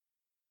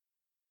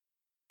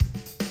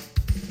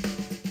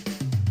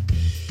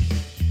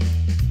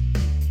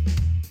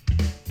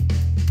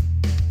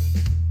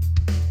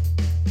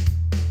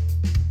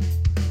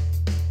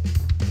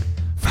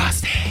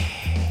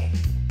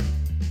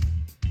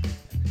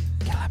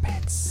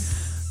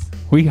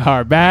We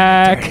are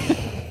back.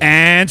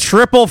 And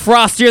triple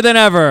frostier than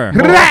ever.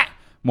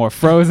 More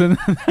frozen.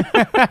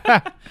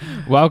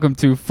 Welcome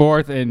to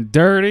Fourth and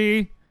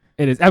Dirty.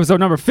 It is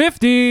episode number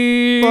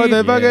 50. Fourth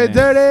and fucking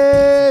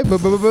dirty.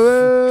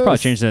 Probably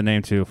change the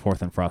name to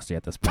Fourth and Frosty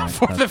at this point.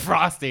 Fourth and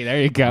Frosty.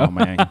 There you go. Oh,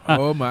 man.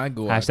 Oh my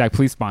god. Hashtag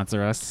please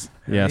sponsor us.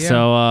 Yeah.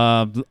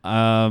 So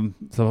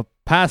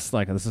past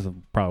this is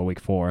probably week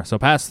 4. So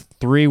past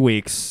 3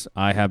 weeks,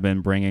 I have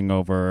been bringing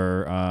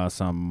over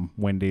some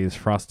Wendy's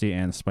frosty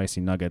and spicy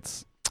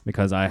nuggets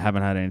because I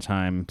haven't had any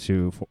time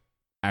to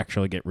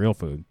actually get real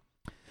food.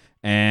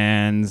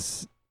 And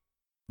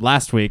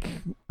last week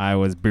I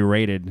was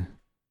berated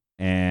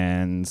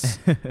and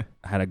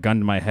had a gun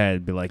to my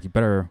head, be like, "You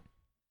better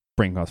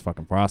bring us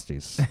fucking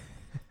frosties."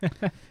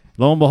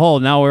 Lo and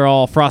behold, now we're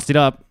all frosted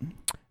up.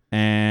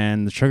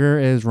 And the sugar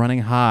is running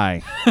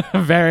high.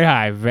 Very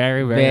high.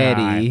 Very, very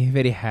high.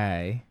 Very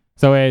high.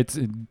 So it's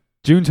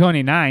June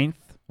 29th.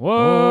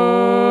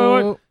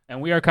 Whoa.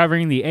 And we are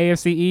covering the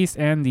AFC East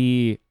and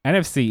the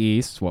NFC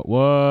East.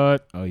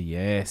 What? Oh,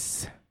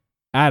 yes.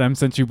 Adam,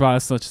 since you brought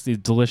us such these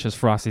delicious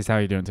Frosties, how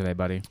are you doing today,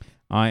 buddy?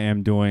 I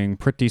am doing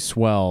pretty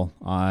swell.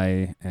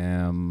 I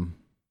am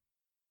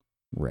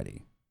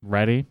ready.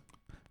 Ready?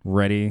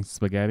 Ready.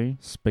 Spaghetti.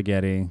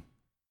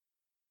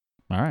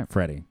 All right.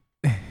 Freddy.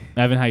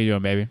 Evan, how you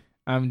doing, baby?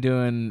 I'm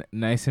doing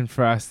nice and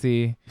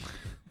frosty.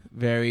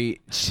 Very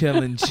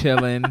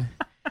chillin'.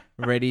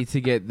 Ready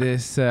to get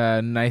this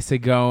nice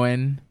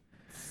going.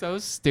 So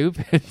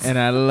stupid. And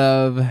I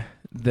love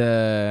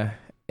the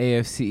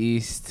AFC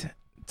East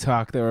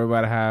talk that we're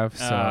about to have.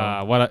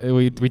 So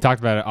we talked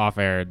about it off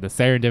air. The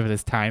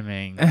serendipitous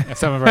timing of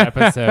some of our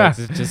episodes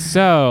is just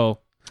so.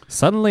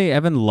 Suddenly,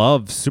 Evan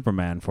loves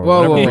Superman for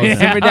whoa, whatever reason.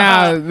 simmer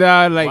down.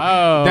 No, like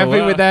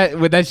definitely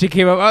when that shit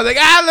came up, I was like,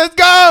 let's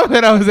go.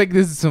 And I was like,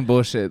 this is some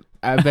bullshit.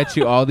 I bet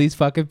you all these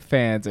fucking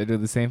fans are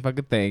doing the same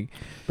fucking thing.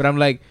 But I'm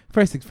like,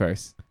 first things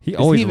first. He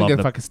always even loved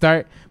gonna fucking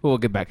start, but we'll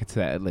get back into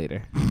that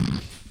later.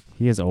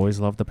 He has always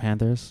loved the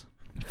Panthers.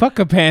 Fuck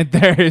the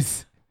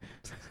Panthers.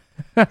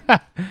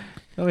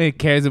 Nobody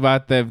cares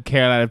about the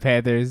Carolina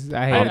Panthers.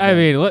 I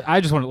mean,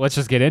 let's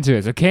just get into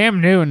it. So Cam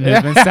Newton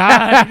has been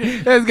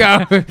signed. Let's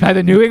go. By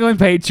the New England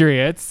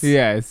Patriots.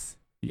 Yes.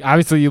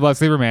 Obviously, you love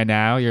Superman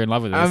now. You're in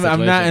love with this.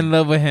 I'm not in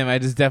love with him. I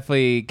just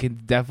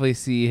definitely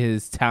see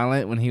his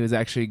talent when he was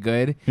actually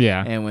good.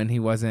 Yeah. And when he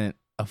wasn't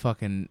a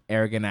fucking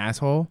arrogant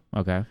asshole.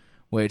 Okay.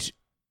 Which,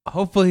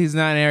 hopefully, he's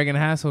not an arrogant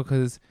asshole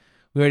because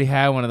we already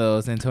had one of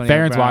those. Antonio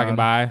Farron's Brown. walking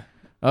by.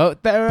 Oh,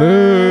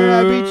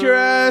 I beat your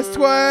ass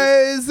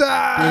twice.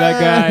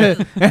 That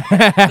guy.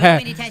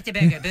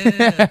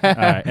 All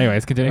right.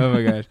 Anyways, continue. Oh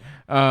my gosh.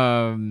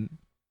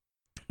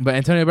 But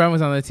Antonio Brown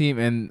was on the team,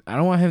 and I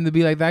don't want him to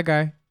be like that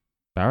guy.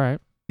 All right.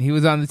 He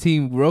was on the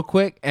team real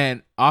quick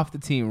and off the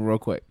team real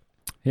quick.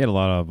 He had a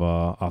lot of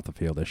off the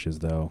field issues,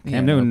 though. Cam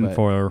Yeah, Newton, but-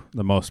 for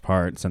the most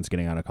part, since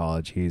getting out of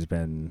college, he's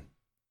been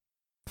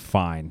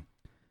fine.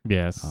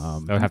 Yes. I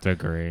would have to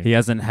agree. He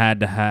hasn't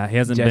had to he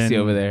hasn't Jesse been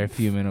over there,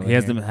 fuming over He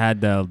hasn't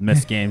had to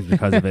miss games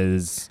because of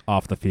his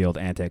off the field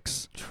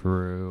antics.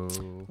 True.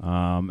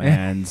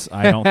 And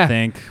I don't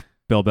think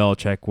Bill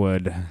Belichick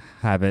would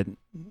have it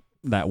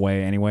that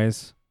way,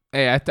 anyways.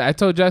 Hey, I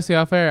told Jesse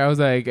off air. I was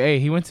like, hey,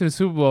 he went to the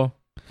Super Bowl.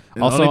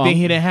 And Also, the only thing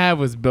he didn't have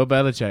was Bill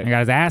Belichick. He got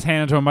his ass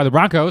handed to him by the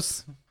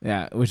Broncos.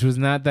 Yeah, which was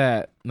not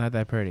that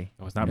pretty.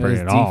 It was not It pretty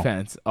was at all.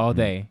 defense all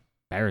day.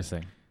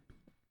 Embarrassing.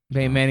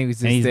 Peyton Manning was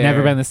just And he's there.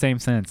 never been the same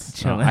since.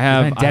 Chilling. I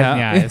have- He's been dead in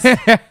the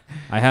eyes.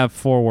 I have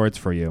 4 words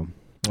for you.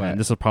 What? And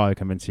this will probably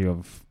convince you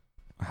of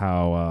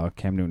how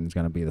Cam Newton is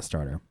going to be the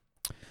starter.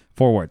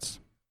 4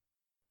 words.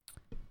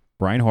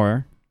 Brian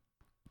Hoyer,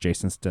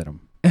 Jason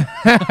Stidham.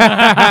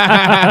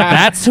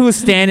 That's who's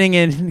standing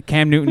in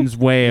Cam Newton's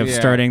way of Yeah.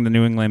 starting the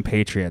New England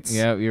Patriots.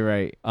 Yep, you're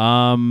right.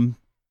 I've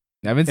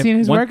I've been seeing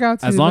his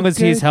workouts. As long as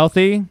he's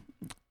healthy,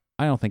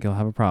 I don't think he'll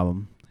have a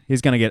problem.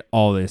 He's going to get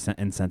all the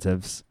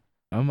incentives.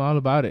 I'm all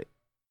about it.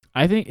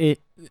 I think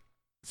it.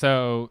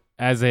 So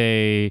as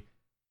I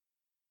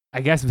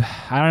guess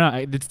I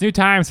don't know. It's new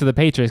times for the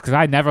Patriots because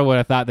I never would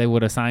have thought they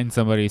would have signed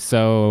somebody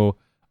so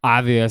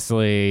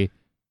obviously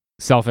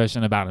selfish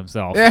and about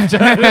himself. just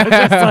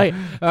like,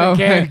 oh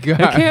my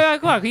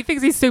god! Look, he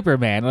thinks he's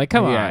Superman. Like,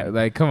 come on,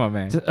 like come on,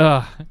 man. Just,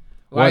 Why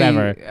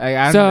whatever.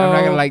 I'm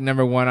not gonna like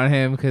number 1 on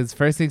him because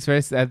first things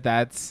first.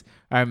 That's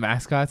our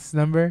mascot's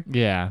number.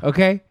 Yeah.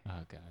 Okay. Oh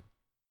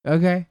god.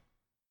 Okay.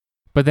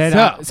 But then,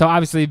 So- so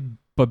obviously,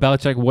 but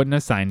Belichick wouldn't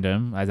have signed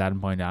him, as Adam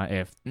pointed out,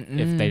 if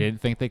they didn't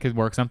think they could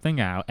work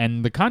something out.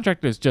 And the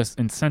contract is just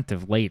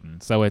incentive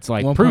laden, so it's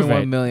like prove it.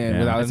 1.1 million Yeah.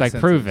 without It's like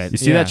incentives. prove it. You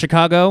see Yeah. that,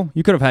 Chicago?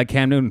 You could have had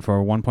Cam Newton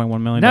for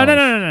 $1.1 million.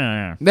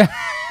 No.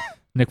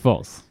 Nick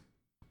Foles.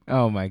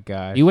 Oh my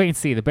god. You wait and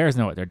see. The Bears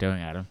know what they're doing,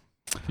 Adam.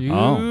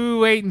 You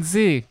wait and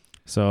see.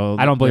 So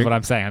I don't believe what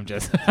I'm saying. I'm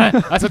just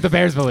that's what the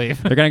Bears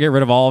believe. They're going to get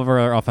rid of all of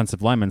our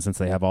offensive linemen since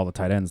they have all the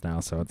tight ends now.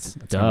 So it's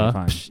going to be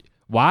fine. Psh,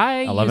 why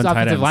 11 use tight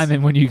offensive ends.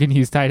 linemen when you can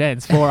use tight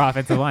ends for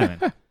offensive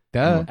linemen?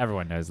 Duh.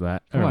 Everyone knows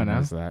that. Come on Everyone now.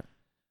 knows that.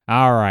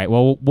 All right.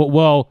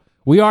 Well,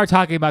 we are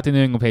talking about the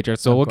New England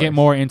Patriots, so Of we'll get course.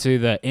 more into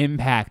the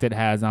impact it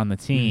has on the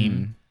team.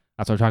 Mhm.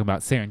 That's what we're talking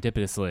about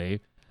serendipitously.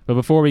 But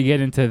before we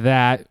get into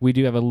that, we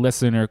do have a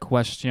listener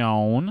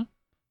question.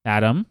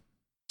 Adam?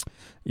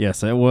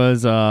 Yes, it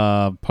was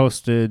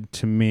posted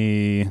to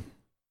me,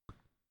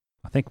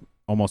 I think,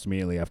 almost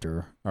immediately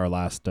after our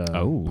last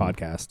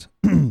podcast.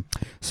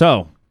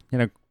 So, he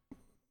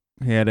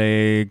had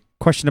a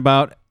question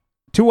about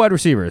 2 wide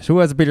receivers. Who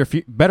has a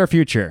better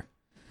future?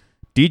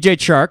 DJ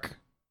Chark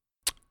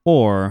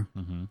or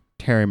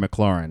Terry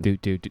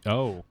McLaurin?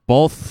 Oh.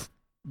 Both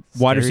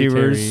wide Scary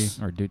receivers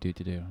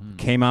Terry, or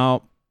came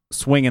out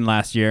swinging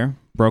last year,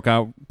 broke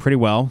out pretty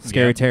well.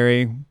 Scary Yep.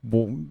 Terry,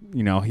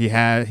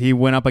 he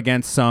went up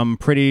against some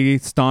pretty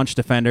staunch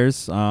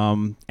defenders,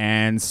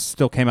 and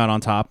still came out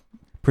on top.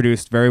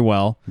 Produced very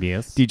well.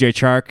 Yes. DJ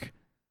Chark,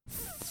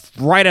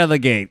 right out of the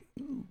gate,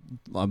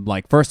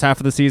 like first half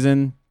of the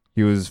season,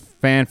 he was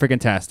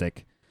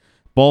fan-freaking-tastic.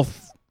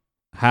 Both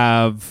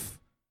have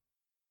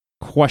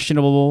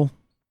questionable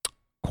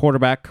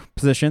quarterback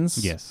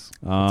positions. Yes.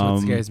 That's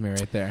what scares me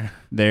right there.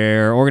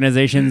 Their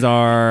organizations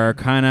are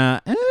kind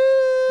of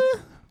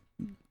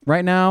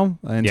right now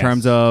in Yes.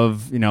 terms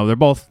of, they're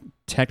both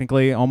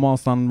technically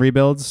almost on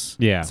rebuilds.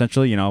 Yeah.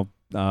 Essentially,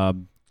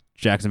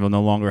 Jacksonville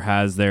no longer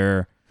has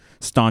their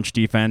staunch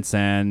defense,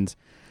 and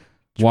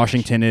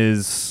Washington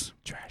is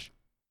Trash.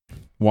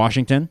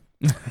 Washington.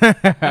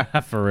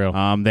 For real.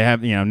 They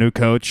have, new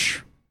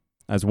coach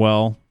as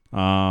well.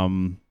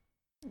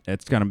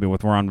 It's going to be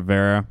with Ron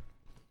Rivera.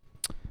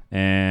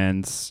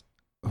 And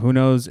who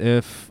knows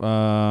if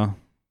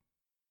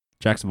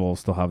Jacksonville will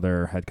still have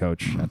their head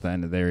coach at the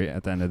end of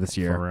this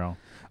year. For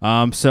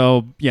real.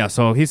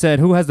 So he said,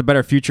 who has the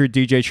better future,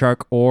 DJ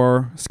Chark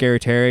or Scary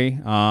Terry?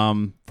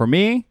 For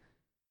me,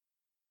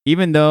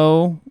 even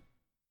though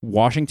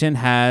Washington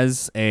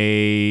has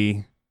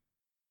a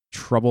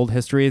troubled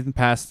history in the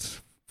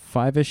past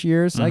 5-ish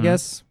years, I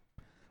guess,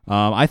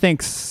 I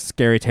think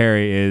Scary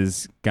Terry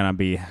is gonna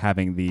be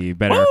having the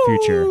better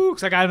future.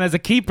 Because I got him as a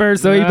keeper,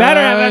 so he better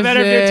have a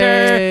better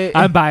shit. future.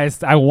 I'm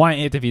biased. I want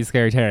it to be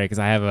Scary Terry because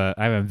I have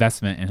an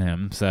investment in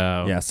him.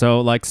 So Yeah,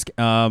 so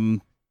Terry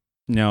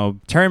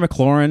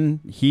McLaurin,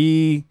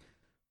 he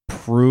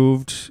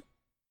proved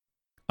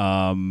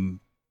time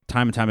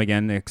and time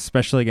again,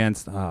 especially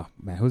against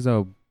who's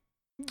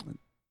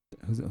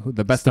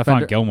the best Stephon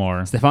defender?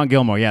 Gilmore Stephon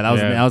Gilmore. Yeah,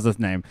 that was his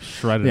name.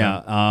 shredded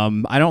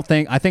him.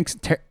 Yeah. I think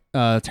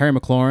Terry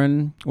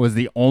McLaurin was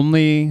the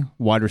only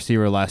wide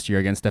receiver last year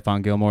against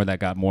Stephon Gilmore that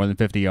got more than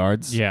 50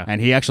 yards. Yeah.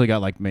 And he actually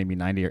got like maybe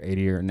 90 or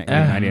 80 or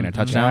 90 and a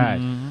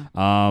touchdown.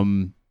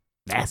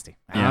 Nasty.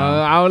 Yeah.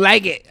 I don't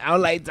like it. I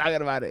don't like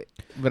talking about it.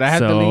 But I have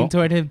to So- lean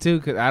toward him too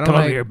because I don't Come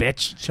like over here,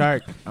 bitch.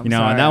 Shark. I'm and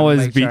sorry, that I don't was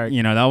like Shark.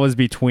 that was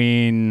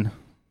between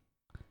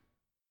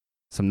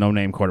some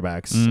no-name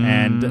quarterbacks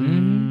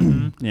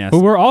and yes. Who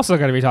we're also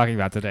going to be talking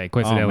about today,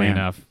 coincidentally man.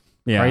 enough.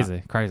 Yeah.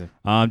 Crazy.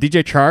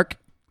 DJ Chark,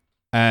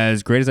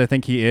 as great as I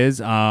think he is,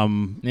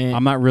 I'm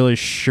not really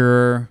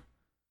sure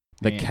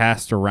the Yeah.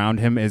 cast around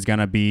him is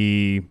gonna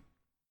be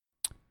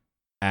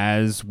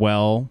as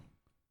well.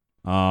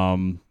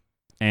 And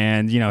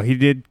he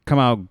did come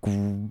out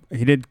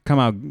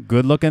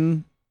good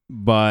looking,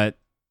 but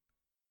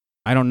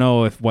I don't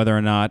know whether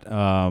or not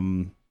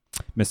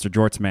Mr.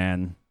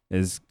 Jortsman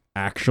is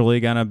actually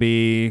gonna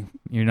be.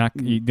 You don't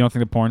think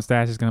the porn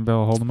stash is going to be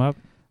able to hold him up?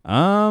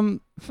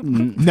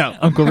 No,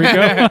 Uncle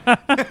Rico.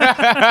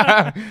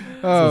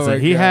 Oh so my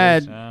he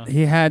gosh.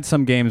 had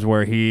some games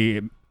where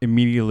he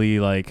immediately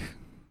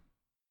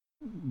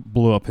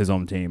blew up his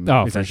own team.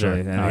 Oh, for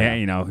essentially, sure. and Oh,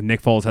 yeah.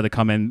 Nick Foles had to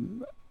come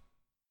in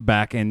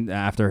back in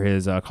after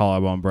his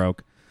collarbone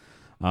broke.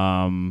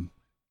 I don't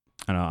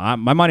know.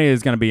 My money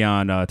is going to be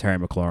on Terry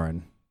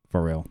McLaurin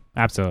for real.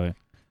 Absolutely.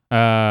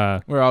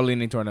 We're all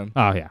leaning toward him.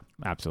 Oh, yeah.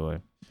 Absolutely.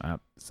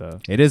 So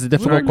It is a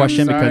difficult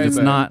question because it's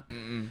not.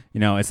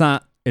 It's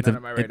not. It's Not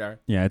on my radar.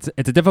 it's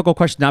a difficult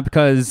question not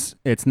because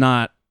it's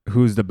not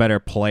who's the better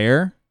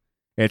player.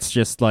 It's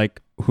just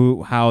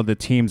how the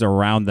teams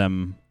around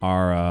them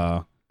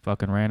are.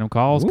 fucking random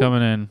calls Ooh.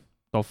 coming in.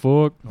 The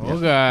fuck? Oh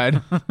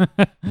God.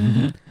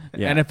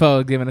 Yeah.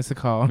 NFL giving us a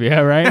call. Yeah,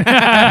 right?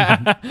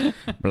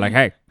 But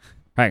hey,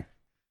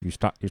 you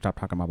stop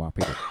talking about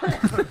people.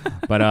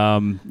 But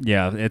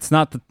it's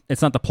not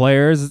the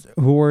players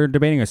who we're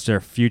debating. It's their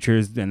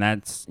futures, and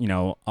that's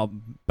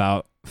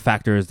about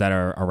factors that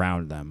are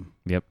around them.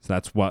 Yep. So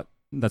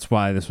that's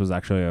why this was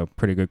actually a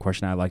pretty good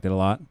question. I liked it a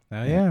lot.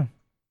 Oh yeah.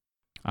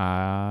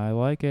 I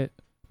like it.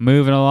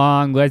 Moving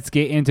along, let's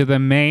get into the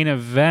main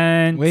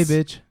event. Wait,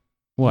 bitch.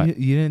 What?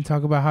 You didn't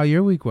talk about how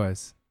your week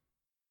was.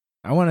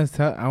 I want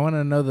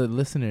to know the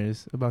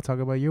listeners about talk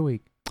about your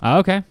week. Oh,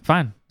 okay,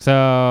 fine.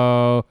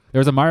 So there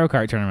was a Mario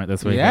Kart tournament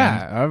this weekend.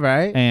 Yeah. All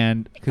right.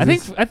 And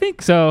 'Cause I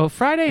think so.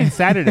 Friday and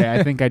Saturday,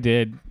 I think I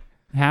did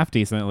half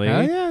decently.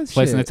 Oh yeah.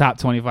 Placed in the shit. top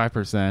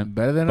 25%.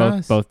 Better than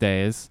us. Both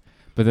days.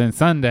 But then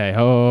Sunday,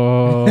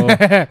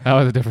 that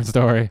was a different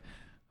story.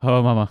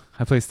 Oh, mama.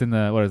 I placed in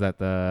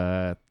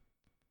the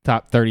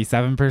top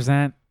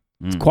 37%.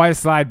 It's quite a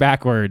slide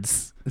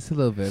backwards. It's a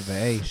little bit,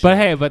 but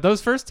hey. But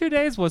those first 2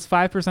 days was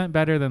 5%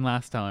 better than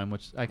last time,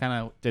 which I kind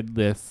of did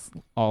this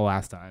all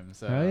last time.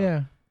 So Oh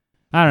yeah.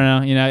 I don't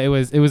know. You know, it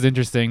was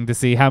interesting to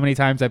see how many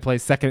times I played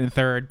second and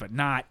third, but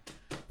not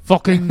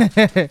fucking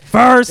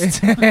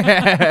first.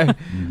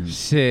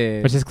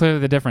 Shit. Which is clearly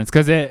the difference.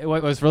 Because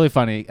what was really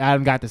funny,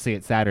 Adam got to see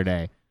it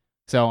Saturday.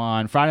 So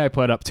on Friday, I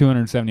put up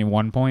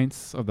 271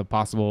 points of the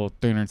possible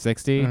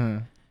 360,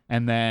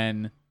 and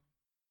then,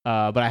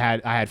 but I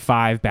had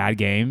 5 bad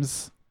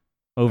games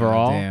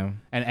overall,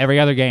 damn. and every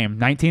other game,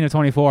 19 of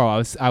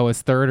 24, I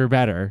was third or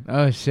better.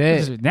 Oh shit.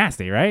 Which is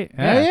nasty, right?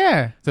 Hell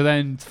yeah. So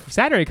then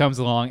Saturday comes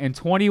along, and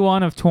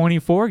 21 of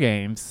 24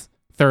 games,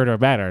 third or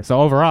better. So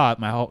overall,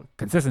 my whole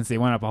consistency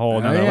went up a whole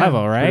another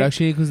level, right?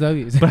 Production equals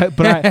W's.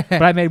 but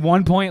I made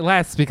 1 point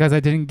less because I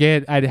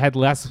had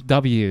less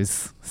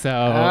W's. So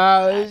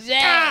oh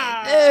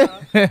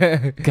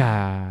shit.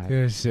 God.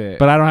 Good shit.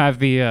 But I don't have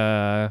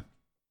the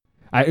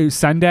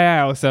Sunday. I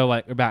also,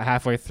 like, about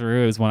halfway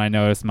through is when I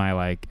noticed my,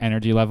 like,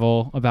 energy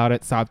level about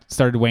it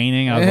started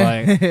waning. I was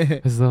like,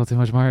 this is a little too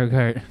much Mario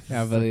Kart.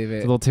 I believe It's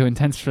it. a little too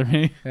intense for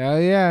me.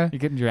 Hell yeah. You're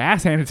getting your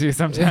ass handed to you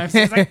sometimes.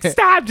 It's like,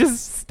 stop,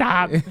 just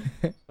stop.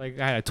 Like,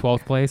 I had a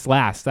 12th place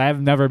last. I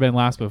have never been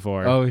last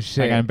before. Oh I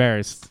shit. got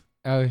embarrassed.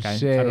 Oh Got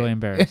shit. totally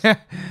embarrassed. All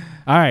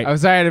right. I'm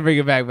sorry to bring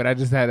it back, but I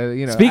just had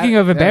to, Speaking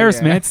of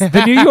embarrassments,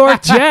 the New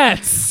York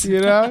Jets.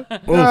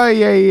 Oh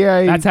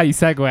yeah. That's how you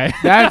segue.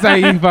 That's how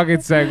you fucking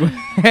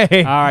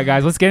segue. All right,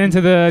 guys, let's get into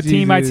the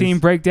team by Jesus. team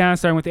breakdown,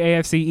 starting with the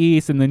AFC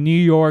East and the New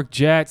York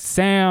Jets.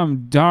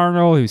 Sam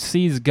Darnold, who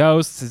sees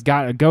ghosts, has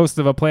got a ghost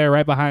of a player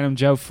right behind him,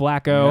 Joe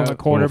Flacco, Yep. the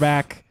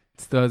quarterback.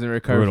 Still hasn't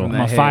recovered Brutal. from I'm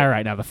that on hit. fire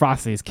right now. The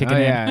Frosty is kicking Oh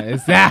in. yeah,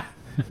 it's that.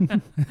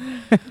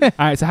 All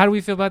right, so how do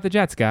we feel about the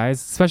Jets, guys,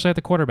 especially at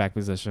the quarterback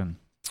position?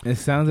 It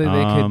sounds like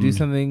they could do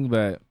something,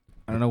 but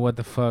I don't know what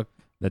the fuck.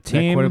 The That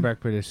team, quarterback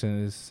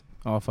position is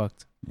all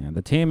fucked. yeah,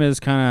 the team is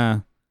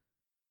kind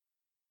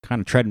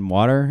of treading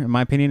water, in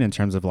my opinion, in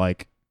terms of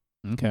like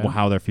Okay.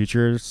 how their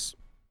future's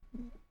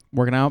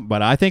working out.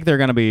 But I think they're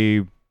going to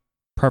be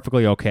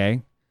perfectly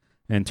okay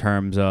in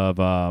terms of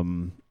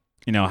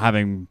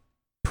having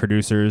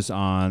producers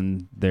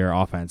on their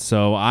offense.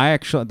 So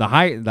the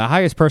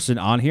highest person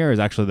on here is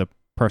actually the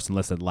person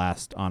listed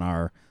last on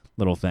our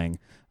little thing,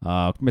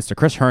 Mr.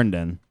 Chris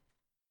Herndon.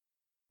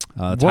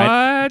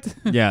 What?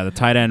 The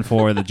tight end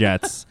for the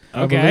Jets.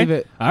 I Okay. believe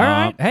it. All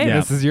right. Hey, yeah.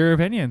 this is your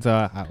opinion,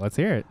 so let's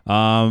hear it.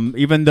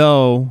 Even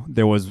though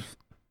there was,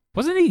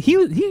 Wasn't he? He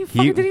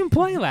fucking didn't even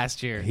play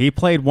last year. he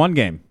played one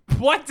game.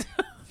 What?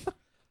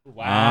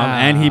 Wow.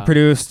 And he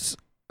produced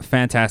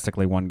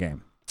fantastically one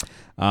game.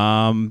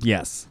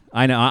 Yes,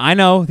 I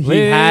know. He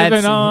had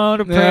Living some- on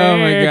a Oh my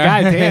prayer.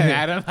 God. God damn,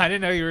 Adam! I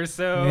didn't know you were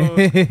so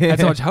had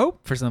so much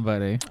hope for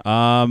somebody.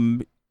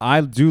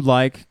 I do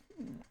like,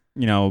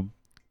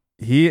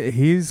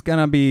 he's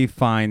gonna be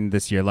fine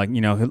this year. Like,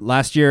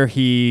 last year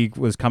he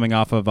was coming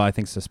off of, I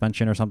think,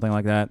 suspension or something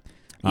like that.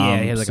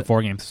 Yeah, he had like a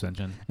 4-game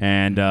suspension.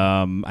 And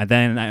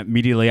then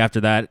immediately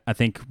after that, I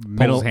think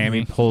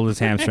he pulled his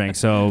hamstring.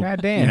 So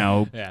God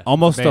damn. Yeah,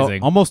 almost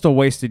amazing. almost a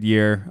wasted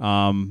year.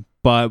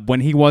 But when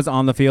he was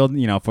on the field,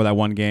 for that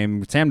one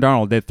game, Sam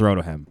Darnold did throw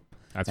to him.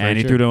 That's And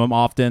he threw to him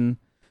often,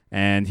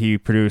 and he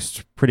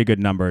produced pretty good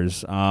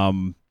numbers.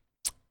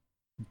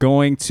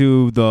 Going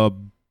to the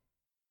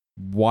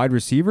wide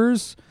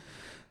receivers,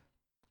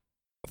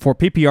 for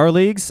PPR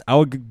leagues, I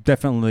would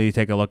definitely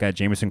take a look at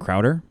Jamison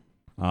Crowder.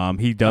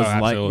 He does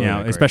absolutely.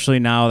 especially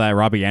now that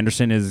Robbie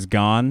Anderson is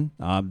gone,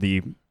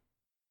 the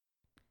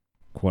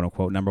quote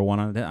unquote number one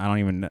on it. I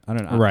don't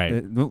know. Right.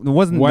 It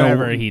wasn't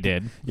Whatever he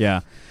did.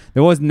 Yeah.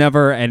 There was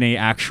never any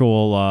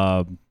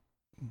actual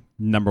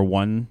number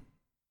one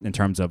in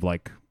terms of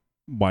like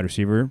wide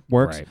receiver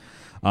works.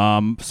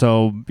 Right.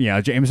 So yeah,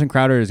 Jamison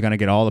Crowder is going to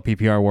get all the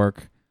PPR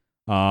work.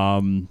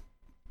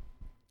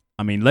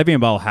 Le'Veon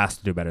Bell has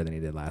to do better than he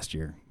did last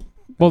year.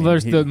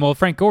 Well,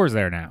 Frank Gore's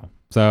there now.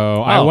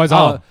 So I was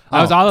all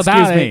about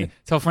excuse it me.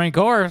 till Frank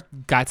Gore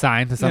got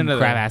signed to some Another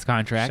crap ass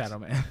contract. Shadow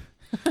Man.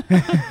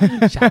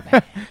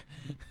 I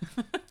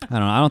don't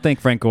know. I don't think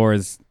Frank Gore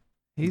is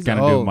He's going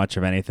to do much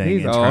of anything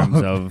He's in terms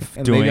old. of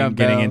And getting Le'Veon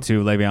Bell.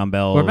 into Le'Veon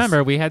Bell. Well,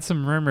 remember, we had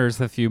some rumors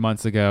a few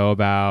months ago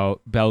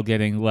about Bell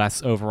getting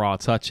less overall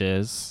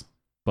touches,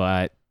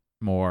 but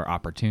more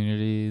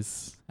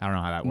opportunities. I don't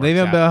know how that works.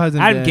 Le'Veon out. Bell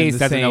hasn't Adam been Gase the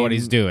doesn't know same. what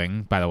he's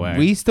doing, by the way.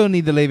 We still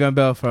need the Le'Veon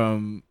Bell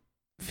from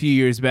a few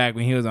years back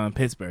when he was on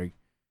Pittsburgh.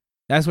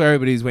 That's what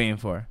everybody's waiting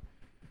for.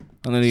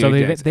 On the New So York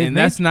they've- Jets. they've And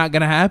made- that's not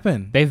going to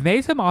happen. They've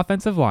made some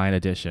offensive line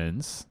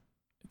additions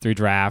through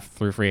draft,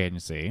 through free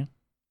agency.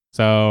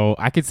 So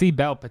I could see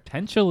Bell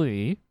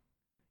potentially.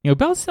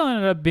 Bell still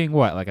ended up being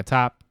what, like a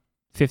top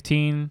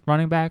 15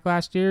 running back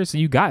last year? So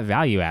you got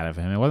value out of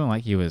him. It wasn't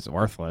like he was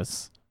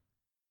worthless.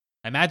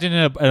 Imagine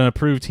an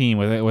approved team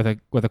with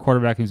a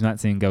quarterback who's not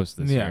seeing ghosts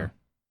this year,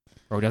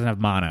 or who doesn't have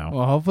mono.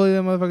 Well, hopefully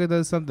that motherfucker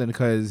does something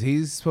because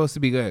he's supposed to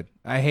be good.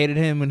 I hated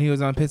him when he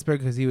was on Pittsburgh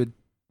because he would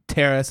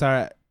tear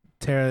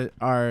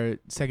our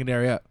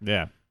secondary up.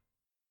 Yeah.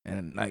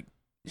 And like,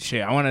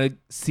 shit, I want to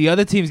see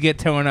other teams get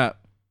torn up.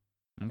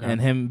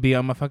 and him be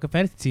on my fucking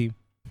fantasy team.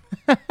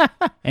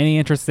 Any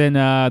interest in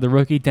the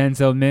rookie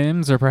Denzel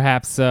Mims or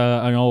perhaps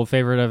an old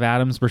favorite of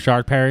Adams,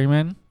 Brashard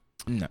Perryman?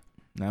 No,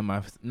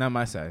 not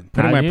my side.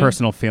 Putting Not my you?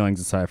 personal feelings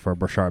aside for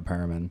Brashard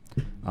Perriman,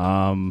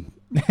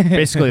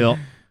 basically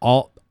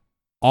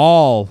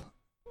all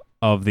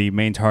of the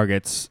main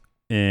targets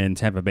in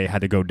Tampa Bay had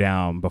to go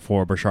down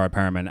before Brashard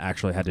Perriman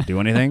actually had to do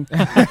anything.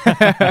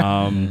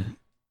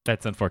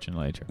 That's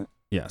unfortunately true.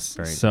 Yes.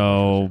 Very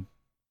So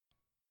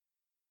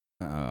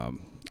I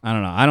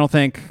don't know. I don't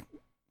think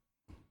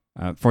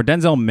for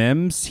Denzel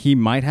Mims he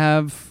might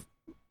have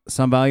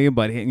some value,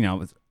 but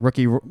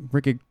rookie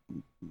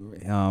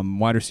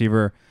wide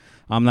receiver.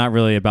 I'm not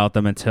really about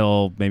them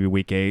until maybe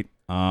week 8.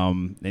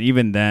 And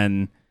even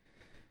then,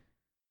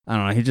 I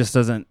don't know. He just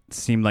doesn't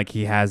seem like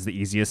he has the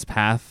easiest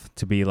path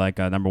to be like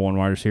a number 1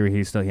 wide receiver. He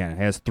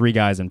has 3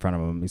 guys in front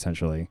of him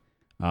essentially.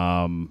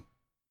 The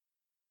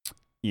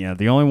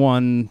only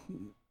one.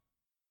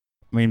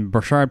 I mean,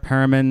 Brashard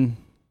Perriman.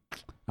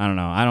 I don't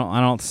know.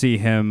 I don't see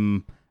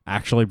him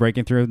actually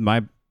breaking through.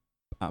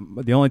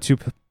 The only 2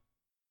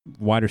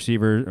 wide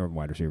receivers.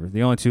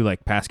 The only 2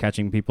 like pass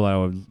catching people I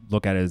would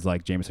look at is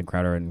like Jamison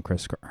Crowder and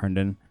Chris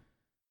Herndon.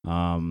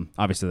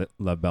 Obviously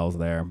Lev Bell's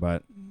there,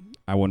 but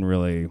I wouldn't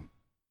really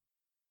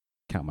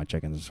count my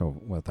chickens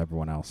with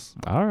everyone else.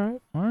 All right.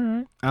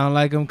 I don't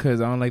like him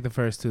because I don't like the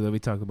first 2 that we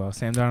talked about.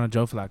 Sam Darnold,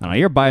 Joe Flacco. I don't know,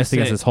 you're biased That's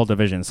against it. this whole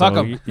division. So Fuck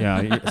 'em. Yeah.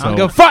 I So don't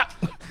give a fuck.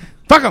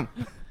 Fuck him.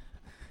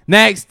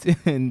 Next,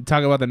 and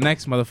talk about the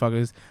next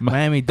motherfuckers.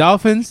 Miami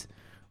Dolphins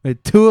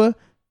with Tua.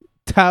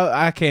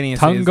 I can't even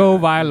say Tungo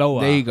his-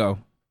 Vailoa. There you go.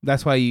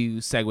 That's why you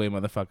segue,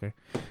 motherfucker.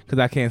 Because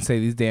I can't say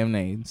these damn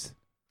names.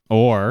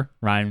 Or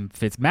Ryan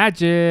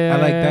Fitzmagic. I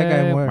like that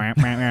guy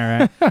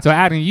more. So,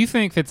 Adam, you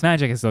think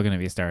Fitzmagic is still going to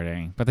be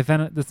starting? But it's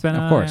been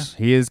of course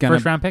he is gonna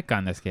first round pick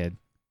on this kid.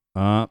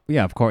 yeah,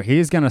 of course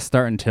he's gonna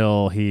start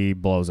until he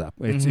blows up.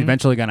 It's Mhm.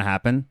 eventually gonna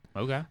happen.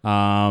 Okay.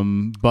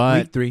 But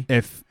Week 3.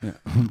 if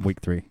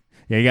week 3,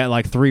 yeah, you got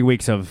like 3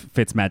 weeks of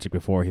Fitzmagic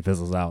before he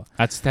fizzles out.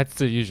 That's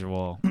the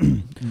usual.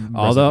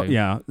 Although, recipe.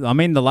 yeah, I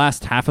mean the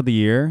last half of the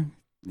year,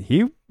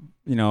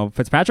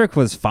 Fitzpatrick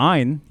was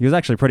fine. He was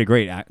actually pretty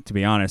great, to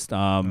be honest.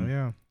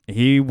 Yeah.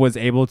 He was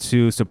able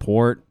to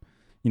support,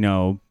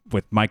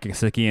 with Mike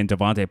Gesicki and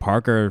Devontae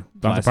Parker.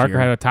 Devontae Parker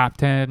had a top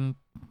 10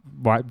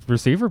 wide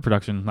receiver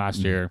production last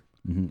year.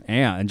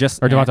 Yeah, and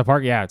just Or Devontae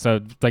Parker, yeah. So,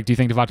 do you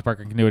think Devontae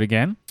Parker can do it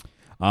again?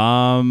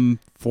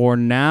 for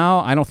now,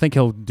 I don't think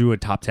he'll do a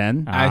top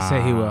 10. I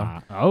say he will.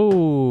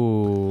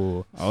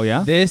 Oh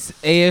yeah. This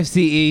AFC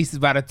East is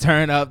about to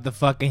turn up the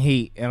fucking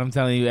heat. And I'm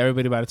telling you,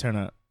 everybody about to turn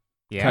up.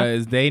 Yeah.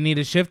 Because they need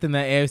a shift in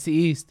that AFC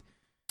East.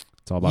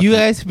 It's all about You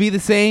guys be the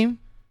same.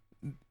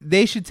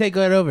 They should take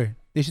it over.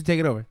 They should take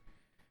it over.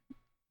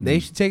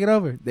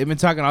 They've been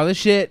talking all this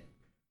shit,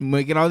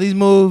 making all these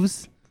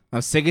moves.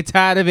 I'm sick and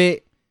tired of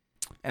it.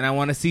 And I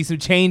want to see some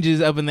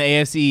changes up in the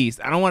AFC East.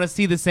 I don't want to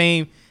see the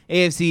same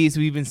AFC East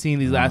we've been seeing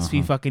these last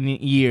few fucking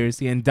years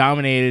getting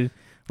dominated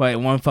by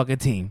one fucking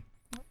team.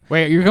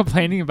 Wait, you're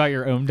complaining about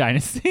your own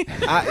dynasty?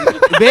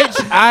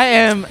 Bitch,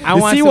 I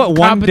want see some what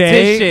one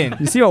day. competition.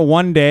 You see what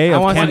one day I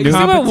of want Cam some You see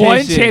Newton. what one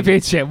competition.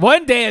 championship,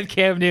 one day of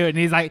Cam Newton,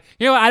 he's like,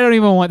 I don't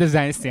even want this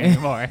dynasty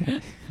anymore.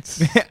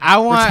 I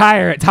want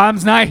Retire it.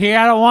 Tom's not here.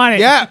 I don't want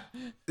it. Yeah.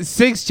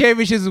 6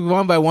 championships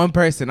won by one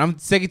person. I'm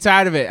sick and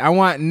tired of it. I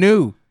want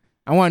new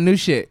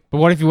shit. But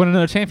what if you win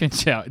another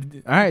championship?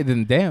 All right,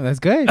 then damn, that's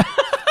good.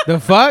 The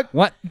fuck?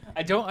 What?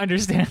 I don't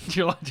understand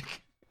your logic.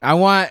 I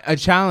want a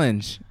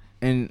challenge.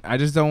 And I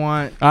just don't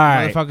want All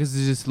right. motherfuckers to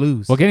just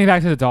lose. Well, getting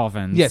back to the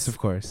Dolphins. Yes, of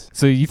course.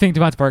 So you think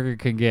Devontae Parker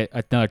can get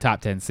another top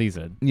 10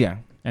 season? Yeah.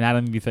 And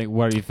Adam,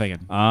 what are you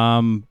thinking?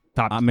 I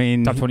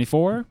mean, Top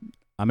 24?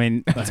 I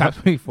mean, Top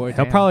 24.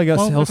 he'll probably go.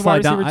 Well, he'll with the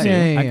wide slide down. receiver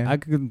team. Yeah. I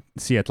could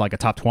see it like a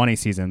top 20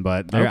 season,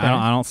 but Okay.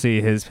 I don't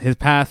see his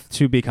path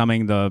to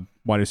becoming the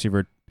wide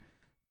receiver.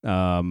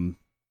 Top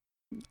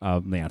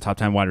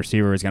 10 wide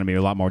receiver is going to be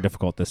a lot more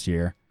difficult this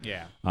year.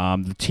 Yeah.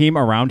 The team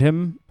around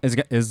him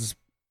is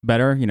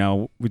better.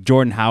 With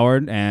Jordan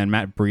Howard and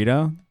Matt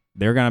Breida,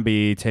 they're going to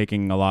be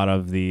taking a lot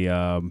of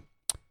the,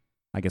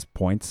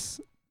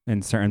 points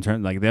in certain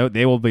terms. Like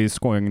they will be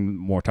scoring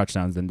more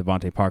touchdowns than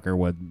Devontae Parker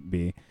would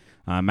be.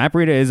 Matt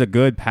Breida is a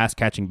good pass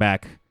catching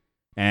back,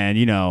 and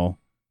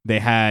they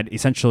had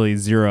essentially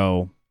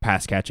 0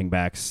 pass catching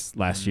backs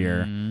last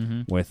year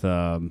with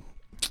oh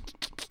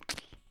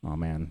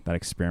man, that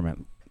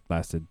experiment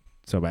lasted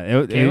so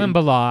bad. Kalen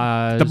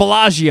Balazs. The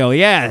Bellagio,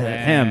 yeah,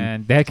 him.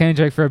 And they had Kenny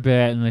Drake for a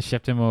bit, and they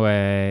shipped him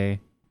away.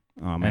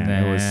 Oh man, And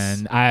then it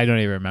was I don't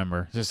even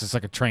remember. Just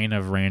like a train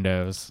of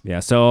randos. yeah.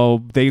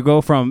 So they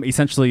go from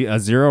essentially a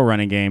 0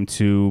 running game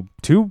to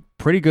 2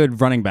 pretty good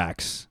running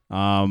backs.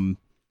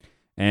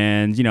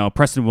 And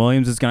Preston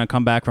Williams is going to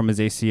come back from his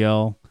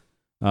ACL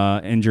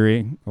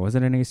injury, or was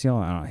it an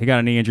ACL? I don't know. He got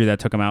a knee injury that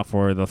took him out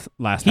for the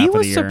last half He of the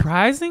was year.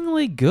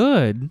 surprisingly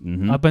good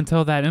Mhm. up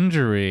until that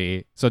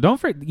injury. So don't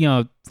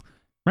forget,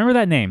 remember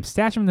that name.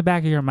 Stash him in the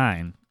back of your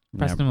mind.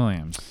 Preston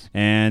Williams.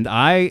 And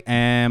I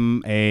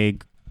am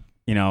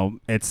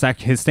it's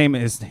his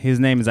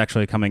name is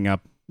actually coming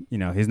up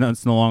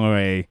it's no longer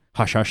a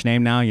hush hush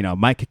name now.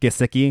 Mike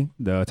Gesicki,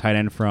 the tight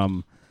end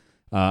from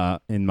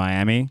in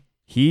Miami,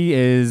 he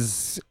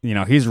is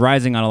he's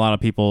rising on a lot of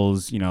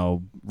people's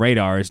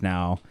radars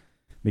now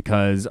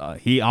because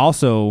he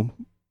also,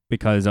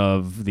 because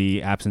of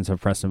the absence of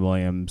Preston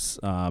Williams,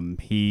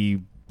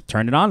 he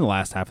turned it on the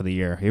last half of the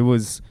year. It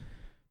was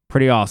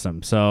pretty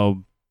awesome.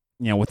 So,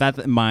 with that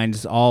in mind,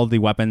 just all the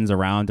weapons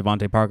around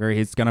Devontae Parker,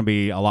 it's going to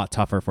be a lot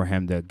tougher for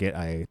him to get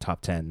a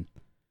top 10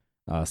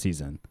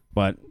 season.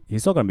 But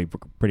he's still going to be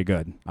pretty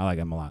good. I like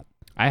him a lot.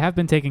 I have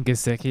been taking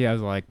Gesicki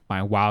as like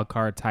my wild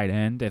card tight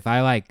end. If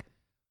I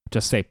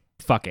just say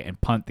fuck it and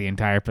punt the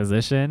entire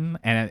position,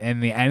 and in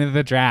the end of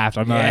the draft,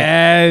 I'm like,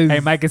 hey,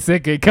 Mike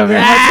Gesicki, come here,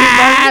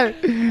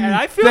 and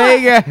I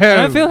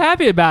feel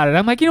happy about it.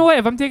 I'm like, you know what?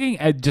 If I'm taking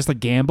just a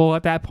gamble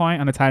at that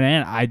point on a tight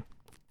end, I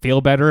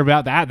feel better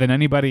about that than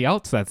anybody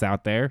else that's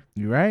out there.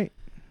 You're right.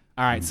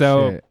 All right,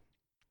 so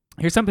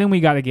here's something we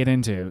got to get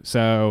into.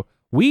 So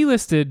we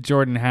listed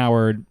Jordan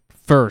Howard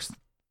first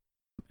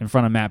in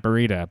front of Matt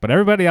Breida, but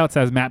everybody else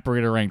has Matt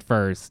Breida ranked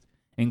first,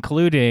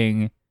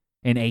 including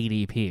an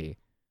ADP.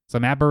 So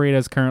Matt Breida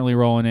is currently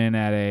rolling in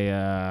at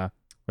a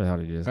where the hell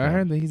did he just go? I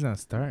heard that he's not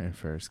starting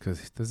first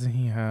because doesn't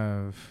he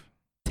have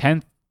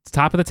 10th,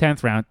 top of the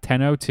 10th round,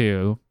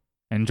 10:02,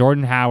 and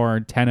Jordan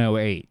Howard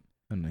 10:08.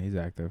 Oh, no, he's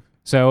active.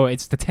 So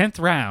it's the 10th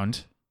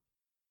round.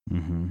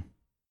 Mm-hmm.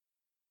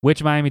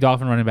 Which Miami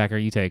Dolphin running back are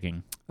you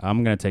taking?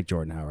 I'm gonna take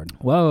Jordan Howard.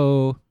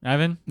 Whoa,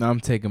 Evan. No,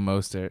 I'm taking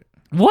Mostert.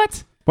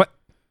 What?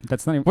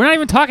 That's not even. We're not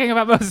even talking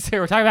about Moses here.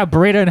 We're talking about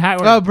Breida and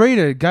Howard. Oh,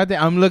 Breida.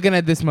 Goddamn. I'm looking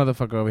at this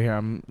motherfucker over here.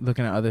 I'm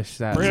looking at other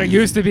stats. Breida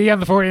used to be on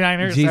the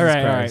 49ers. Jesus all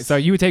right. Christ. So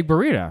you would take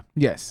Breida.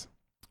 Yes.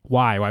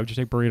 Why? Why would you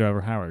take Breida over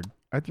Howard?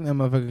 I think that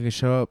motherfucker can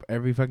show up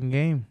every fucking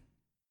game.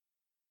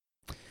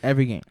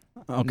 Every game.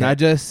 Okay. Not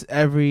just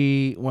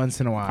every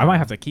once in a while. I might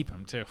have to keep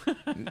him too.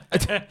 And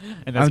that's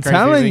I'm crazy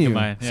telling thinking you.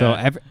 mine. Yeah.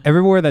 So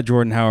everywhere that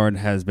Jordan Howard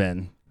has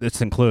been,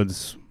 this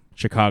includes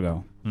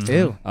Chicago. Mhm.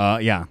 Ew.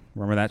 Yeah.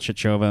 Remember that shit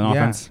show of an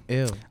offense?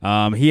 Ew.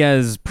 He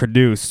has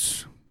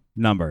produced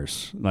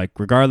numbers, like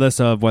regardless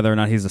of whether or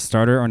not he's a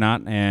starter or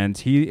not, and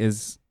he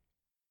is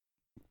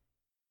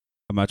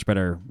a much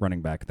better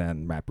running back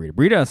than Matt Breida.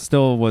 Breida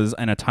still was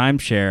in a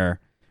timeshare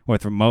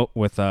with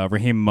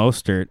Raheem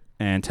Mostert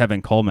and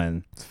Tevin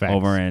Coleman Facts.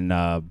 over in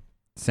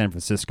San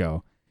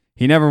Francisco.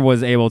 He never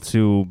was able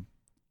to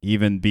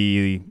even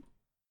be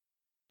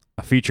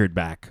a featured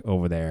back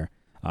over there.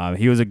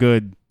 He was a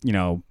good,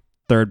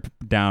 third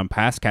down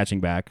pass catching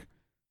back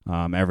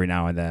every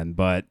now and then,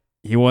 but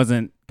he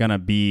wasn't gonna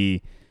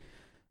be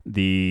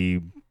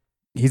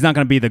he's not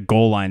gonna be the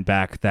goal line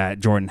back that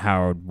Jordan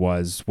Howard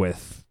was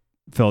with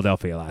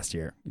Philadelphia last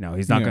year.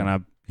 He's not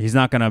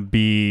gonna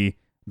be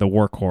the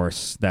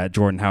workhorse that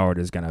Jordan Howard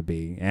is gonna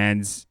be.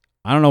 And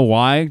I don't know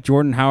why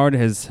Jordan Howard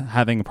is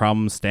having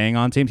problems staying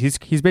on teams.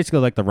 He's basically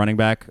like the running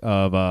back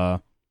of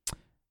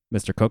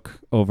Mr.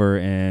 Cook over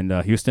in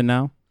Houston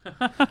now.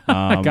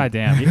 God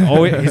damn.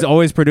 He's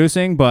always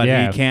producing, but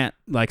Yeah. he can't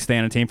stay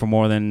on a team for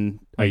more than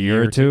a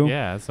year or two.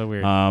 Yeah, that's so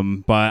weird.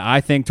 But I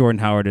think Jordan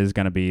Howard is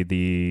going to be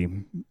the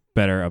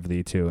better of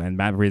the two, and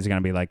Matt Breida is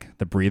going to be like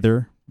the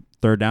breather,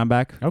 third down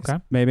back. Okay.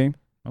 Maybe.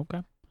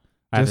 Okay.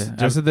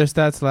 Just at their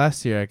stats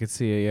last year, I could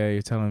see it. Yeah,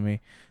 you're telling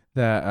me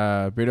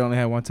that Breida only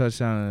had one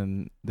touchdown,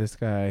 and this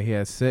guy, he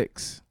has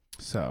 6.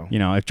 So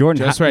If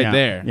Jordan Just right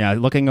there. Yeah,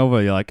 looking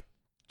over, you're like,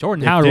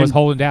 Jordan If Howard was didn't-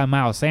 holding down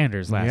Miles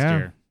Sanders last Yeah.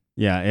 year.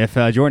 yeah, if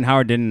Jordan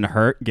Howard didn't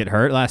get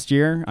hurt last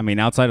year, I mean,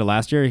 outside of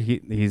last year,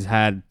 he's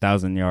had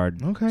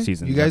 1,000-yard okay,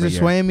 seasons. you guys every are year.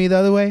 swaying me the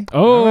other way.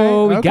 Oh, All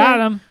right, we okay. got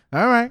him.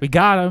 All right, We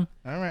got him.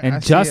 all right. And I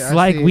see just it, I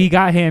like see we it.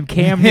 got him,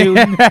 Cam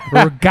Newton,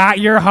 we got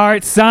your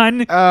heart,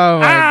 son. Oh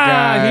my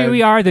god! Here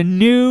we are, the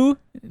new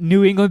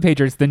New England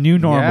Patriots, the new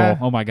normal. Yeah.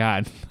 Oh my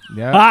God.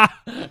 Yeah,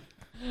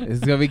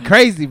 it's gonna be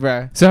crazy,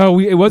 bro. So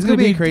it was It's gonna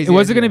gonna be be a crazy it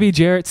wasn't gonna idea. be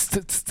Jarrett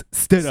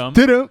Stidham.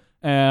 Stidham.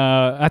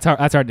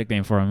 That's our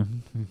nickname for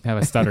him. Have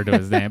a stutter to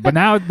his name. But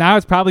now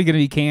it's probably gonna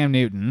be Cam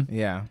Newton.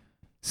 Yeah.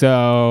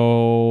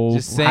 So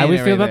Just how do we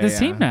saying it feel right about there, this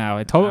team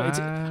yeah.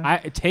 now?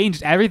 It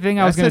changed everything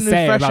I was That's gonna a new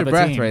say fresh about of the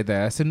breath team. right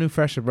there. That's a new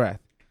fresh of breath.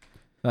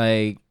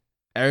 Like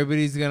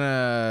everybody's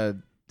gonna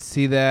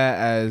see that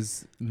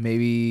as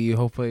maybe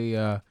hopefully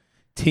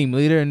team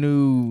leader, a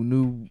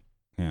new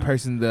Yeah.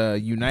 person to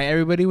unite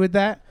everybody with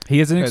that.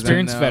 He is an 'Cause I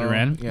experienced know-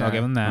 veteran. yeah. I'll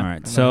give him that. All right. I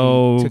know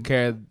So he took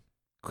care of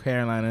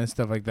Carolina and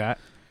stuff like that.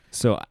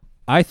 So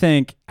I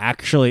think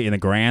actually in the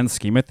grand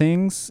scheme of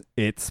things,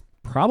 it's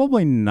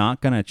probably not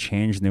going to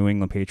change New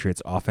England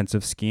Patriots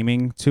offensive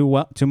scheming too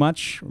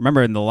much.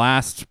 Remember in the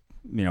last,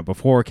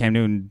 before Cam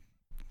Newton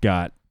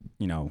got.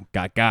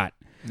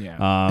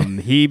 Yeah.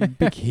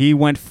 He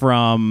went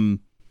from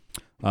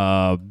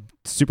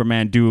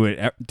Superman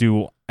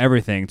do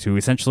everything to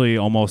essentially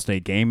almost a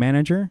game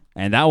manager,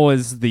 and that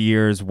was the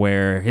years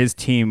where his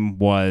team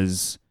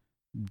was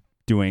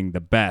doing the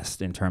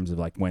best in terms of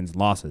like wins and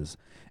losses.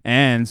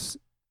 And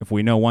if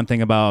we know one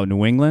thing about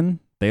New England,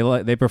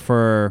 they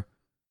prefer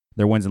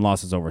their wins and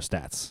losses over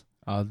stats.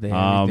 All day,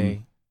 Um, every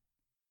day.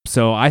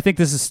 So I think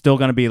this is still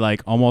going to be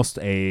like almost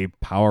a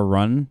power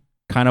run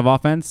kind of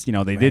offense. You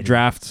know, they did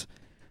draft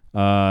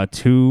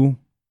 2.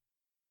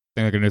 Think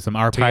they're gonna do some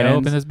Tight RPO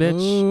up in ends. this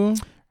bitch. Ooh.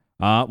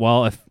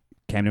 Well, if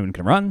Cam Newton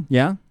can run,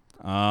 yeah.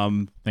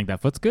 Think that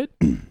foot's good.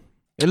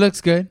 It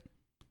looks good.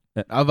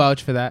 I'll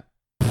vouch for that.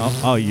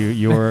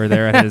 You were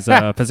there at his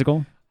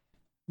physical.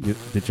 Did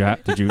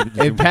you?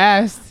 It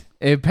passed.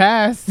 It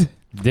passed.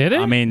 Did it?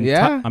 I mean,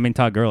 Yeah.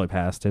 Todd Gurley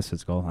passed his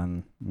physical,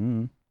 and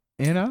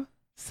You know.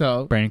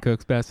 So Brandon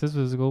Cooks best his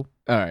physical.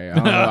 all right.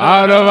 I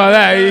don't know about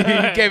that. You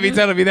can't be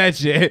telling me that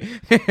shit.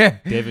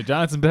 David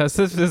Johnson best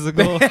his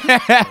physical.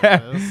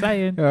 Just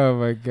saying. Oh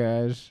my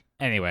gosh.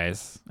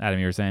 Anyways, Adam,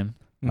 you were saying.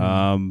 you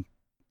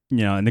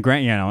know, in the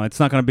grant, you know, it's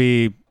not going to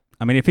be.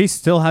 I mean, if he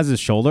still has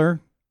his shoulder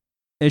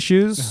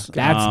issues,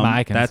 That's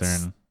my that's-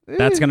 concern.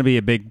 That's going to be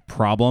a big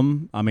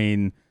problem. I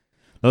mean,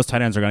 those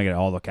tight ends are going to get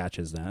all the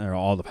catches then, or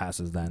all the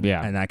passes then.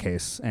 Yeah. In that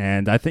case,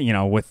 and I think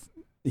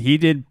he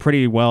did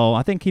pretty well.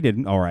 I think he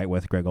did all right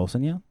with Greg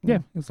Olsen. Yeah. Yeah.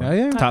 He was Oh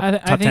yeah. Top, I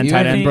top think- 10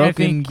 tight I end. think-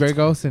 Broken Greg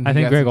Olsen. I He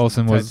think got Greg some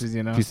Olsen was touches,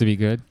 used to be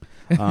good.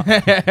 Yeah.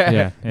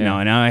 Yeah. You know,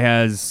 and now he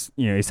has,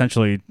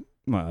 essentially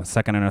a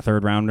second and a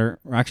third rounder.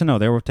 Or actually, no,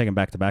 they were taken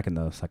back to back in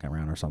the second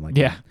round or something like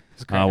Yeah.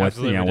 that.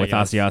 With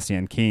Asiasi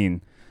and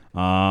Keene.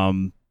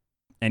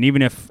 And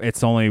even if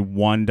it's only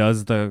one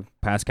does the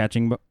pass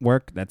catching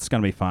work, that's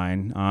gonna be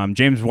fine.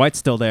 James White's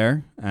still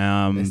there.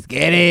 Let's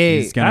get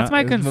it. he's gonna- That's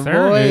my It's my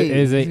concern. boy.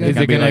 Is it He's is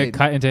gonna it be going to like-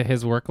 cut into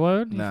his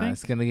workload? You Nah, think?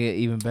 it's gonna get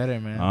even better,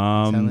 man.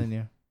 I'm telling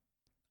you.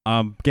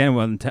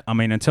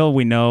 Again, until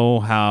we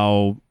know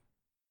how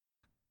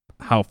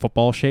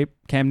football shape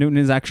Cam Newton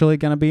is actually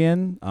going to be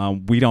in,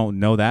 we don't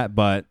know that.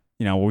 But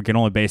we can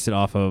only base it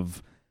off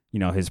of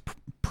his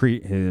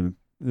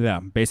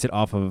base it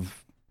off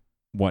of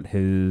what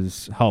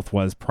his health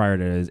was prior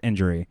to his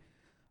injury.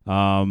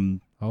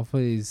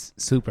 Hopefully he's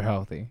super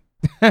healthy.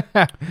 I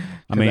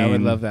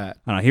would love that.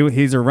 I don't know,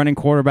 he's a running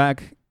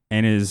quarterback,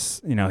 and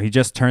he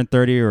just turned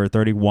 30 or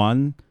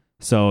 31.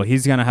 So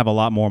he's gonna have a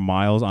lot more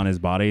miles on his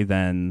body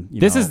than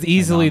This is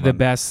easily the non-run.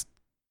 best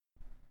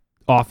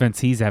offense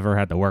he's ever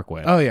had to work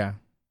with. Oh yeah,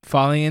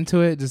 falling into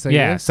it just like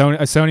yeah, this.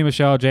 Sony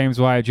Michelle, James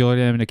White,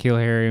 Julian, N'Keal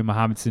Harry,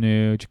 Mohamed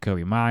Sanu,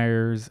 Jacoby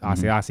Myers, Mhm.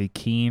 Asiasi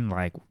Keene.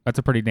 Like, that's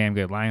a pretty damn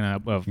good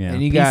lineup of Yeah.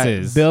 And you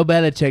pieces. got Bill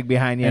Belichick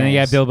behind you. And then you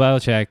got Bill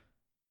Belichick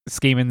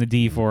scheming the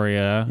D for you.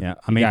 Yeah, I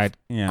You mean, got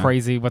yeah.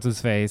 crazy. What's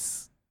his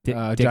face?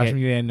 Josh Dick-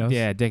 McDaniels.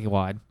 yeah, Dickie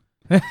Wad.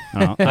 I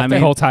don't know. I The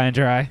mean, whole tie and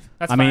dry.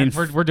 That's I fine.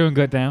 mean, We're doing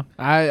good now.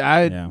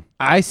 I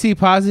I see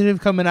positive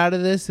coming out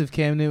of this if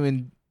Cam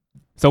Newton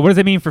So what does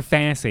it mean for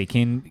fantasy?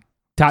 Can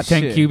top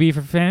 10 Shit. QB for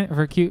if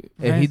he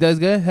fantasy? does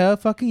good, hell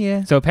fucking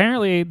yeah. So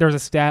apparently there's a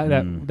stat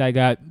Mm. that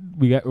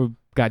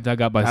got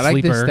dug up by I like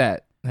Sleeper. this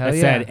stat. Hell That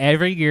yeah. said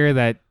every year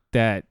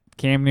that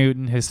Cam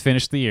Newton has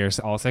finished the year,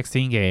 so all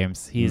 16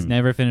 games, he's Mm.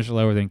 never finished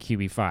lower than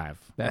QB5.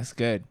 That's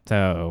good.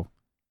 So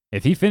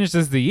if he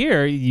finishes the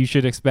year, you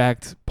should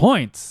expect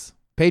points.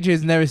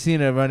 Patriots never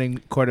seen a running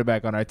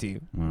quarterback on our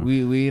team. Mm.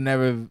 We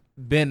never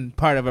been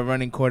part of a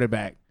running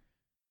quarterback.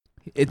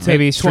 It's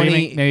Maybe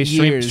 20 years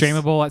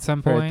streamable at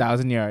some for point.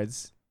 1,000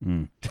 yards.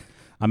 Mm.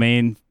 I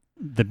mean,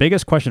 the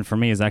biggest question for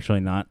me is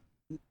actually not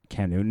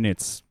Cam Newton;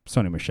 it's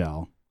Sony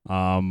Michelle.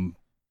 I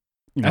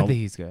think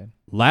he's good.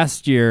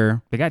 Last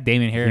year, They got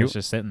Damon Harris You-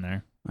 just sitting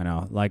there. I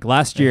know, like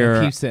last Yeah,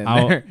 year, keep sitting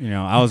there.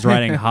 I was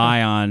riding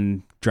high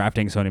on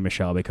drafting Sony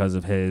Michelle because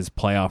of his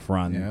playoff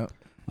run. Yeah.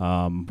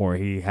 Where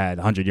he had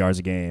 100 yards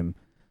a game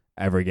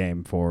every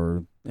game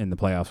in the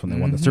playoffs when they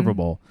won the Mhm. Super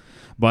Bowl.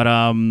 But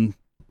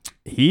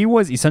he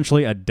was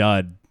essentially a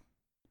dud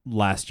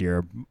last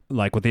year,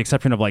 like with the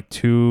exception of like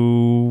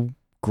 2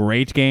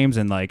 great games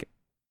and like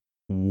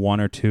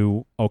 1 or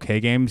 2 okay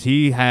games.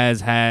 He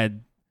has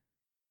had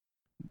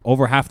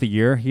over half the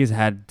year, he's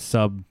had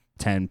sub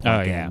 10 point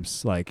Oh, yeah.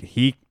 games. Like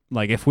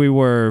if we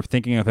were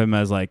thinking of him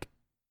as like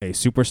a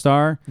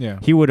superstar, Yeah.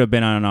 he would have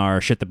been on our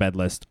shit the bed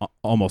list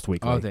almost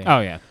weekly. All day. Oh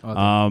yeah.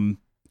 All day.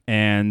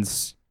 And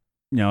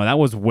that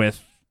was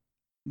with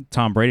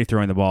Tom Brady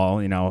throwing the ball.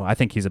 I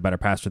think he's a better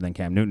passer than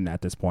Cam Newton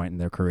at this point in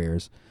their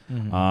careers.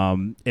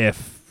 Mhm.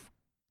 If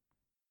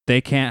they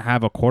can't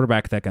have a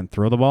quarterback that can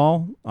throw the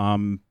ball,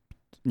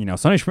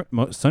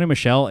 Sony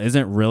Michelle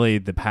isn't really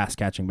the pass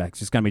catching back. It's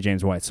just gonna be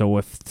James White. So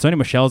if Sony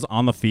Michelle's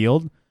on the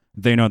field,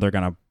 they know they're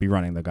gonna be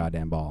running the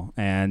goddamn ball.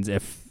 And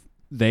if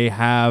they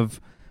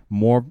have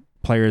more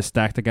players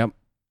stacked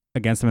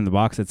against him in the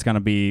box, it's going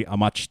to be a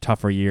much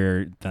tougher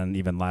year than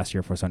even last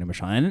year for Sony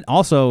Michel. And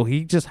also,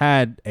 he just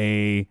had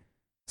a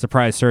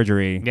surprise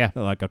surgery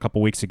like a couple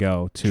weeks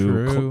ago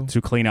True.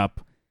 to clean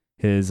up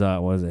his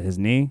his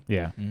knee.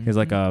 Yeah. Mhm. He has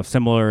like a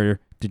similar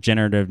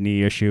degenerative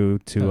knee issue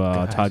to Oh,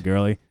 God. Todd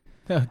Gurley.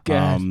 Oh,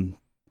 gosh.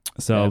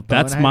 So Yeah,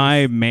 that's bone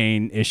my items.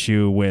 main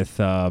issue with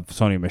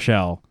Sony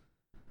Michel.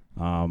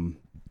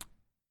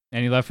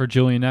 Any love for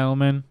Julian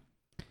Edelman?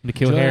 N'Keal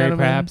Julian Harry, Edelman,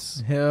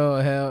 perhaps? Hell.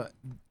 Them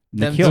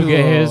N'Keal- He'll two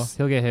get will- his.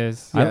 He'll get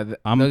his. Yeah,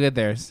 I'm- they'll get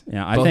theirs.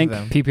 Yeah, Both I think of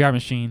them. PPR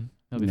machine.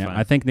 He'll be Yeah, fine.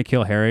 I think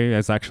N'Keal Harry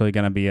is actually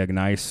going to be a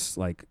nice,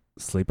 like,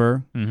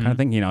 sleeper kind of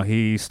thing.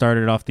 He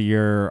started off the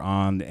year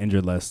on the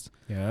injured list.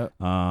 Yeah.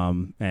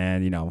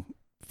 And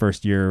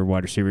first year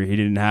wide receiver,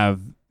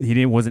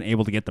 wasn't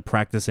able to get the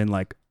practice in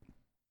like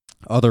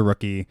other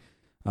rookie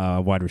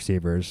wide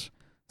receivers.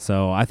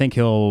 So I think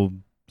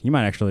he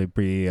might actually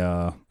be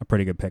a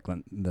pretty good pick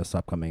this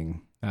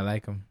upcoming I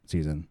like him.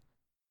 season.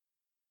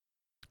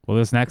 Well,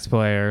 this next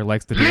player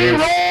likes to do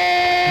this.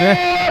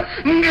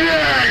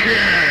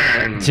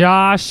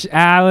 Josh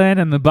Allen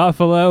and the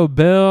Buffalo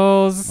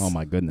Bills. Oh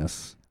my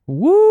goodness.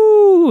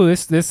 Woo!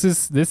 This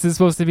is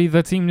supposed to be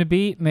the team to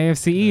beat in the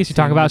AFC East. You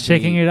talk team about to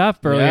shaking beat. it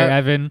up earlier, Yep.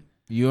 Evan.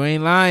 You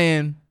ain't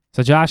lying.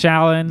 So Josh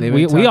Allen, They've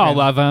we been all talking.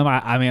 love him.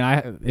 I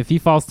mean, if he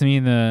falls to me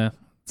in the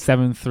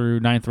 7th through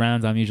 9th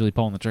rounds, I'm usually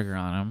pulling the trigger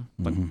on him.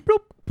 Like, Mhm. bloop,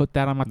 put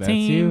that on my That's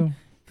team. you.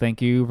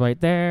 Thank you, right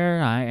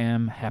there. I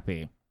am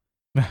happy.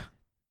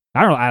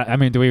 I don't know. I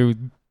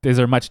mean, is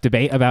there much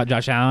debate about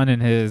Josh Allen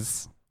and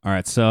his All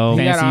right, so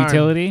He got fancy arm.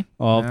 utility?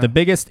 well, Yeah. the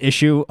biggest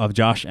issue of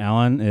Josh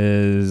Allen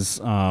is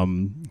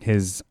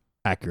his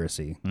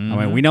accuracy. I Mhm.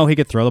 mean, we know he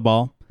could throw the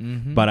ball,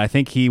 Mm-hmm. but I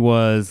think he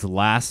was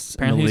last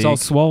Apparently, in he's the all league.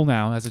 swole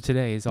now as of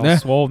today. He's all Yeah.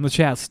 swole in the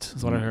chest.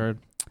 Is what I heard.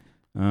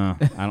 I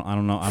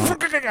don't know.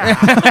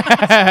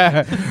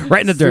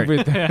 Right in the dirt.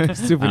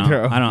 Super I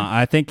throw. don't know.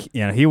 I think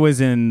he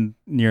was in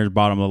near the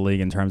bottom of the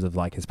league in terms of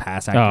like his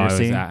pass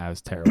accuracy. That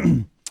was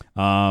terrible.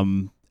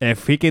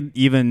 If he could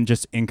even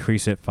just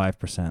increase it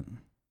 5%,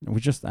 we're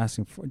just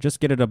asking for just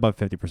get it above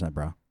 50%,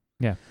 bro.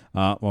 Yeah.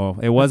 Well,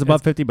 it was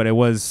above 50, but it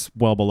was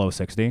well below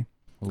 60.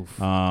 Oof.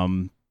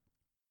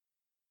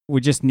 We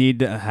just need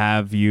to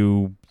have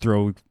you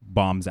throw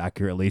bombs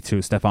accurately to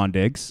Stephon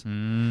Diggs.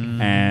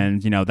 Mm.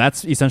 And,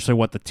 that's essentially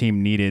what the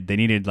team needed. They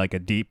needed like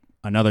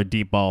another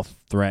deep ball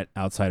threat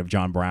outside of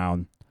John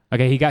Brown.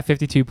 Okay, he got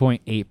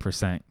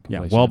 52.8%. Yeah,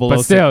 completion. well below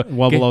But still,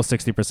 below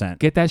 60%.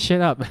 get that shit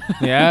up.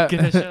 Yeah.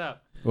 Get that shit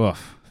up.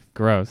 Oof.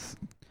 Gross.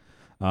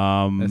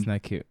 That's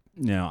not cute.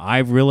 I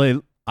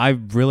really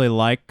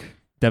like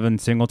Devin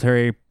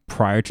Singletary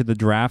prior to the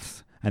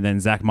draft, and then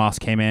Zach Moss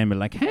came in and be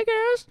like, "Hey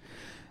guys."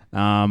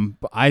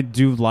 But I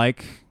do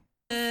like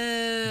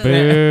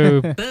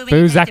Boo.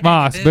 Boo, Zach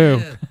Moss.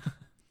 Boo.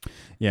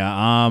 Yeah,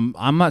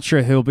 I'm not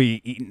sure he'll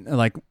be eating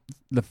like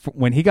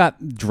when he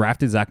got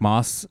drafted. Zach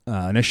Moss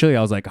initially,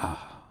 I was like,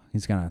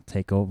 he's gonna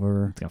take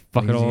over. He's gonna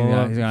fuck it He's all gonna,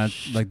 up. he's gonna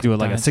like do it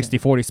like a Dynasty.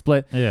 60-40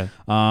 split. Yeah.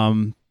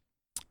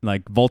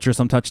 Like vulture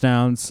some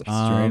touchdowns.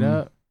 Straight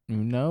up. You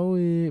know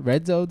it.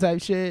 Red zone type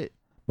shit.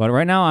 But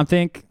right now, I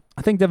think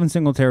Devin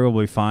Singletary will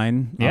be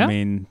fine. Yeah? I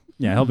mean,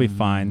 yeah, he'll be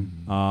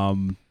fine.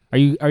 Are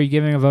you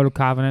giving a vote of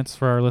confidence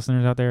for our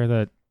listeners out there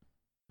that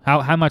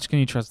how much can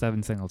you trust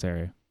Devin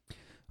Singletary?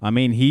 I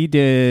mean, he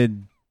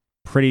did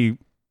pretty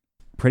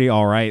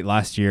all right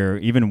last year,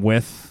 even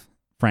with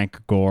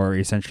Frank Gore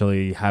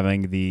essentially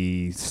having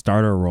the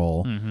starter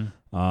role.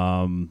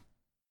 Mm-hmm.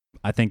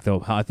 I think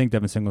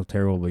Devin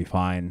Singletary will be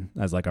fine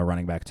as like a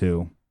running back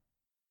too.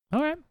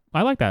 All right.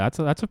 I like that.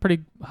 That's a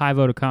pretty high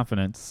vote of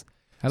confidence.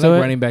 I So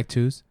like running back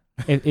twos.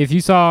 if you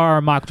saw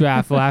our mock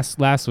draft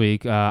last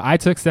week, I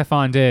took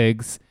Stephon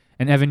Diggs,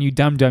 and Evan, you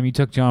dum you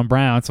took John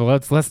Brown. So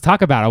let's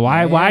talk about it.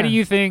 Why Yeah. do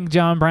you think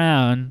John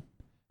Brown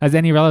has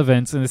any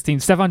relevance in this team?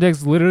 Stephon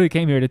Diggs literally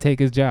came here to take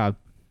his job.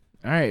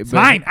 All right. It's but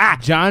mine.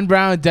 John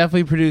Brown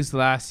definitely produced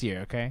last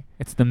year, okay?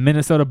 It's the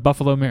Minnesota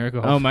Buffalo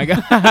Miracle. Oh, my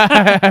God.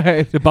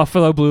 The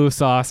Buffalo Blue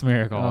Sauce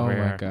Miracle Oh, over my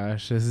here.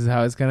 gosh. This is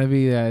how it's going to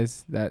be,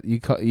 guys. That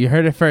you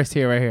heard it first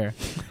here, right here.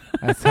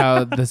 That's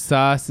how the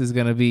sauce is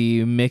going to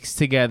be mixed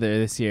together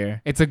this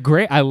year.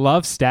 I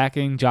love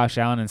stacking Josh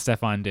Allen and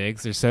Stephon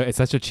Diggs. It's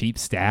such a cheap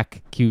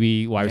stack,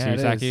 QB wide Yeah, receiver it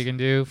stack is. you can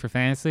do for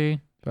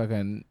fantasy.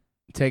 Fucking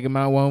take him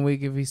out 1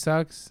 week if he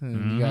sucks.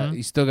 And Mhm.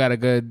 you still got a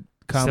good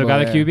combo. Still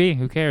got a there. QB.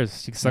 Who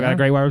cares? You still got Yeah. a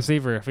great wide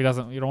receiver. If he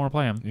doesn't, you don't want to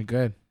play him. You're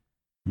good.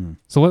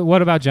 So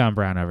what about John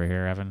Brown over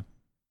here, Evan?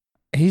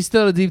 He's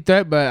still a deep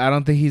threat, but I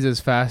don't think he's as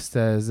fast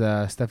as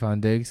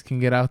Stephon Diggs can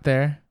get out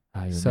there.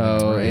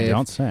 So You if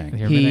don't say.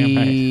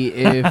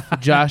 if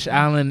Josh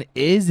Allen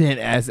isn't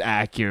as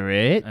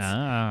accurate,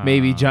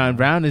 maybe John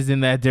Brown is in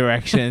that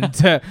direction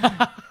to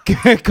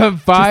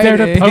confide. Just there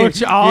to in-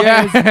 poach all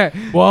Yeah.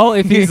 Well,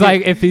 if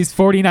he's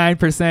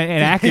 49%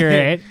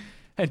 inaccurate,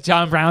 and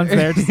John Brown's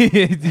there, just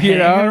you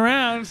know,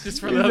 around just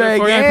for he's the other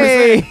like,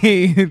 49%.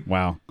 hey,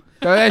 Wow.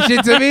 throw that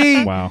shit to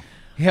me. Wow.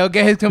 He'll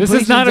get his This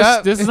completions is not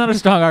up. this is not a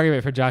strong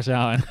argument for Josh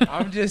Allen.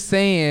 I'm just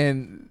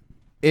saying,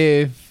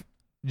 if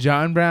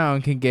John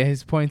Brown can get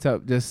his points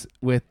up just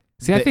with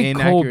See, I the think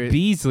Cole inaccurate-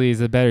 Beasley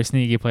is a better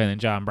sneaky player than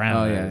John Brown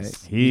Oh, yeah.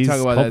 is. He's talk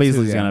about Cole that too,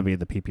 Beasley's yeah. gonna be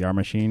the PPR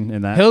machine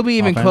in that. He'll be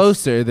even offense.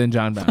 closer than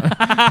John Brown.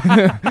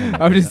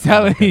 I'm just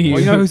telling you. Well,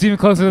 you know who's even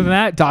closer than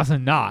that?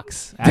 Dawson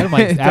Knox. Adam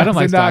likes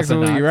Knox Dawson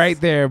will Knox. be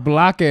right there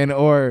blocking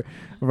or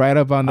right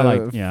up on the I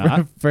like-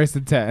 yeah, first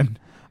and 10.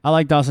 I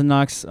like Dawson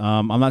Knox.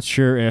 I'm not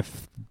sure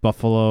if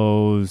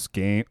Buffalo's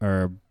game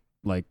or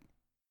like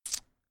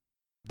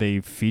they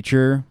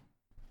feature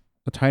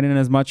a tight end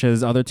as much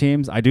as other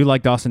teams. I do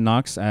like Dawson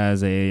Knox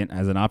as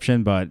an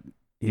option, but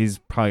he's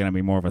probably gonna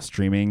be more of a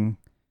streaming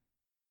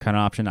kind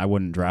of option. I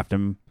wouldn't draft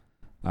him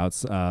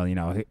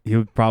He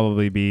would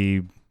probably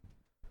be,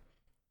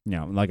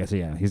 like I said,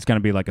 yeah, he's gonna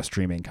be like a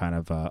streaming kind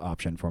of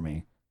option for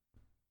me.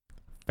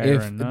 Fair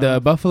if enough.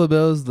 the Buffalo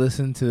Bills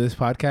listen to this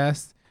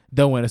podcast,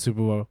 they'll win a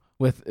Super Bowl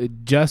with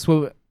just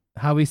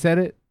how we said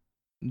it.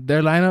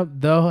 Their lineup,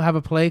 they'll have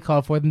a play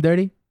called 4th and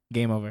 30.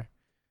 Game over.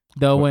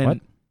 They'll win. What?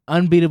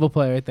 Unbeatable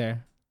play right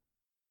there.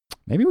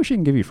 Maybe we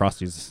shouldn't give you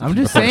Frosties. I'm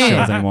just before the saying.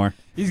 shows anymore.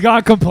 He's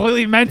gone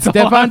completely mental.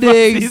 Stephon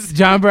Diggs,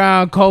 John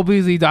Brown, Cole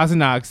Beasley, Dawson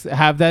Knox.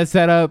 Have that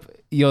set up.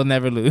 You'll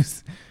never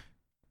lose.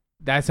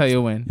 That's how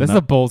you'll win. That's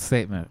a bold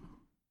statement.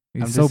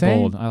 I'm He's just so saying.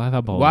 bold. I like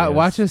how bold. he is.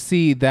 Watch us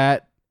see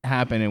that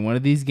happen in one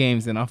of these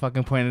games, and I'll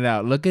fucking point it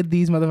out. Look at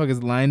these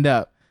motherfuckers lined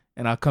up,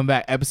 and I'll come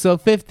back.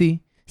 Episode 50,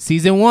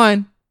 season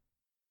 1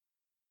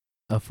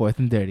 of 4th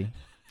and 30.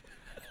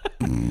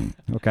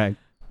 Okay.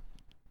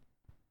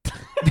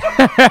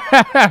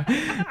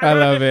 I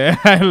love it.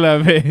 I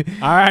love it.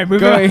 All right,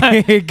 moving Going,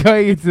 on.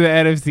 going into the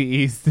NFC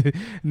East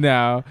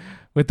now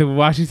with the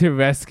Washington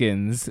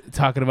Redskins,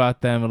 talking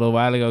about them a little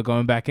while ago,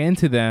 going back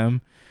into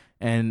them.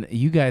 And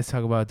you guys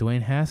talk about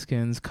Dwayne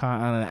Haskins,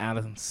 caught on an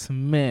Allen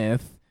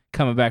Smith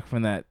coming back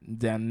from that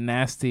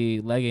nasty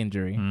leg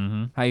injury.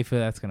 Mm-hmm. How you feel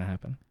that's going to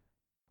happen?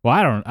 Well,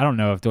 I don't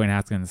know if Dwayne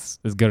Haskins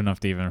is good enough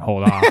to even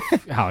hold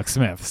off Alex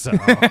Smith. So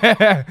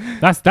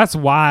that's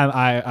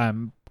why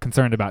I'm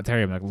concerned about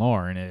Terry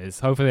McLaurin.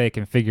 Is hopefully they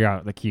can figure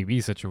out the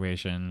QB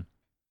situation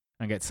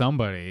and get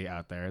somebody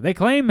out there. They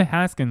claim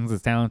Haskins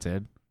is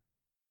talented.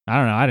 I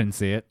don't know. I didn't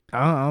see it.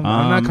 I'm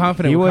not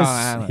confident He with was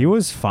Kyle Allen. he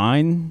was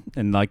fine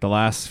in like the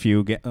last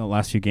few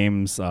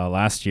games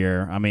last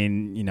year. I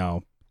mean, he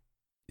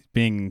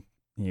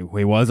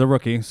was a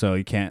rookie, so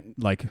you can't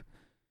be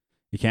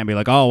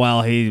like, oh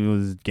well, he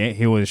was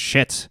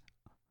shit.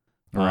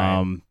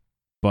 Right.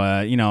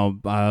 But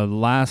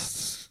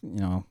last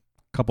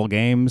couple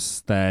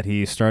games that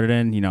he started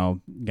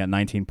in, got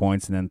 19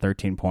 points and then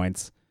 13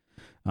 points.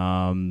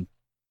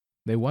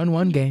 They won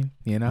one game,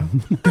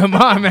 Come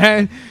on,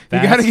 man.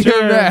 You got to give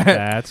him that.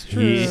 That's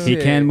true. He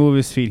can move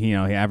his feet. He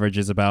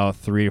averages about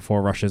 3 to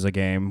 4 rushes a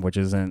game, which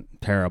isn't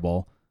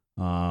terrible.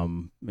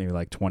 Maybe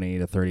like 20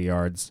 to 30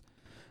 yards.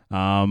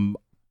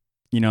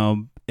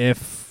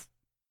 If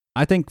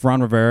I think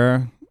Ron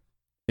Rivera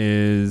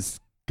is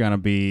gonna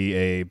be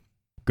a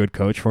good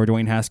coach for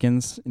Dwayne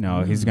Haskins,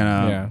 he's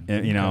gonna,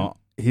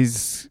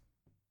 he's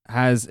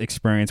has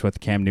experience with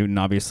Cam Newton,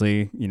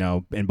 obviously,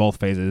 in both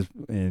phases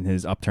in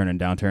his upturn and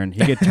downturn.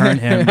 He could turn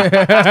him.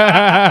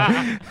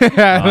 I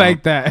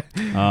like that.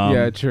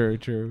 Yeah,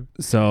 true.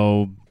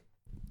 So,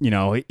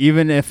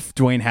 even if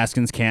Dwayne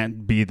Haskins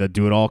can't be the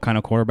do-it-all kind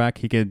of quarterback,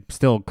 he could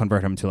still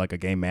convert him to like a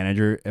game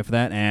manager, if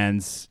that.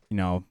 And,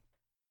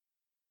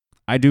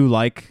 I do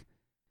like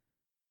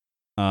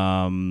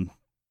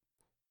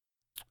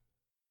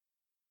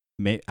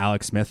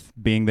Alex Smith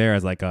being there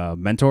as like a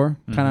mentor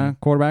kind of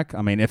quarterback.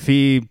 I mean, if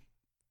he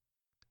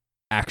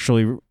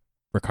actually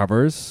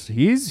recovers,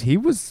 he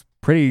was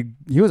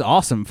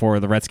awesome for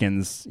the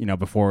Redskins,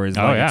 before his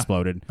leg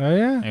exploded. Oh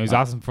yeah, And he was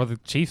awesome for the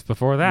Chiefs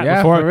before that.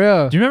 Yeah, for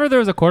real. Do you remember there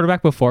was a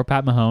quarterback before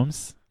Pat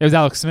Mahomes? It was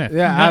Alex Smith.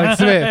 Yeah, Alex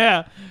Smith.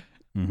 Yeah.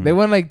 Mhm. They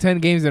won like 10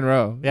 games in a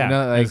row.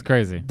 Yeah, it was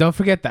crazy. Don't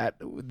forget that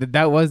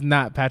was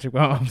not Patrick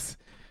Mahomes.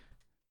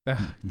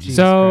 Jesus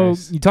So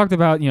Christ. you talked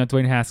about,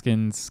 Dwayne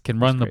Haskins can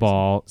run the crazy.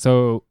 ball.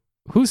 So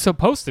who's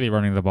supposed to be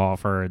running the ball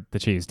for the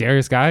Chiefs?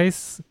 Darius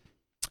Geis,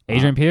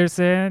 Adrian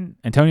Peterson,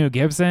 Antonio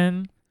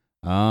Gibson.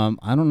 I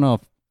don't know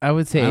if I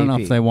would say I don't know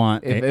AP. if they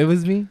want. If it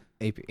was me,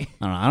 AP.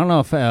 I don't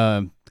know if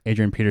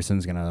Adrian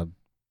Peterson's gonna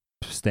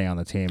stay on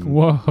the team.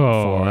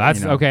 Whoa,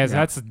 that's okay. So yeah.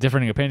 that's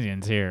differing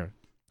opinions here.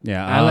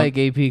 Yeah, I like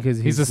AP because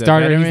He's a the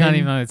starter. He's not veteran.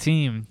 even on the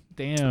team.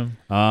 Damn.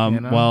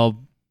 Well,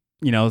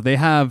 they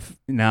have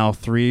now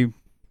 3.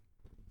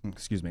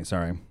 Excuse me,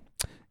 sorry,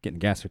 getting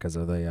gas because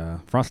of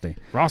the Frosty.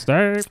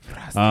 Roster.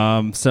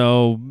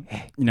 So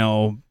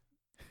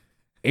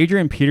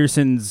Adrian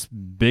Peterson's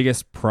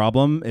biggest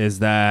problem is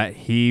that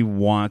he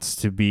wants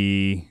to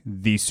be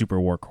the super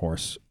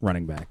workhorse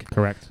running back.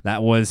 Correct.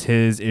 That was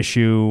his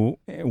issue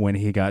when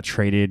he got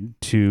traded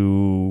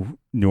to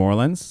New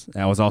Orleans.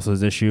 That was also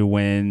his issue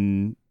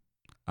when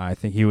I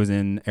think he was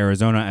in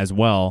Arizona as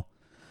well,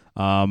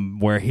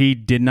 where he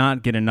did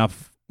not get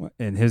enough,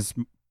 in his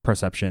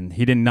perception,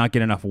 he did not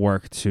get enough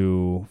work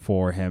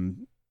for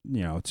him,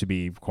 to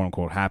be quote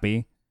unquote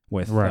happy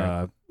with,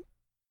 Right.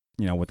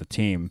 with the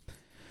team.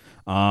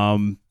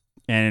 And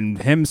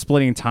him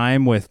splitting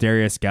time with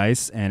Darius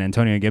Geis and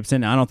Antonio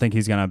Gibson, I don't think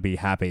he's going to be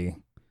happy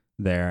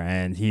there.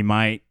 And he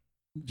might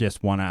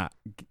just want to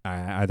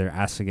either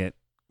ask to get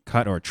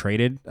cut or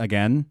traded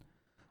again.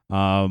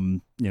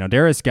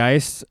 Darius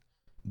Geis,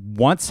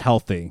 once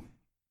healthy,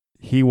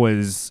 he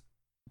was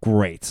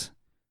great.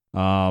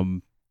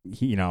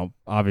 He,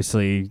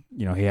 obviously,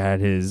 he had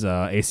his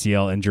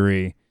ACL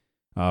injury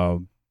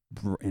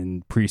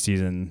in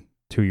preseason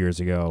 2 years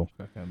ago.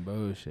 Fucking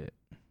bullshit.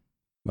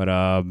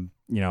 But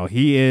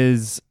he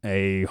is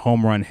a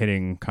home run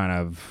hitting kind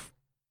of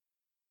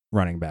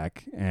running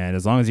back, and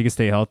as long as he can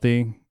stay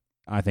healthy,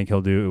 I think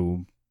he'll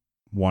do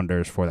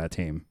wonders for that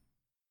team.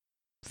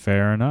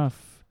 Fair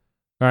enough.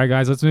 All right,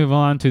 guys, let's move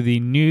on to the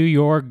New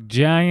York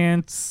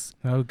Giants.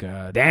 Oh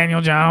God.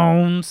 Daniel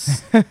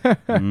Jones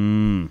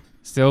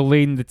still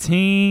leading the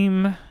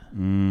team.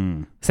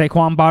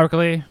 Saquon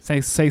Barkley.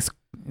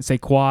 Say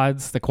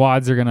quads. The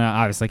quads are gonna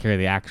obviously carry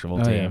the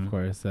actual Oh, team. yeah, of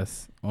course.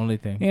 That's the only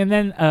thing. And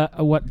then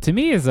what to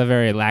me is a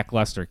very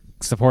lackluster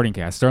supporting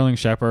cast: Sterling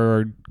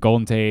Shepard,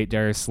 Golden Tate,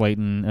 Darius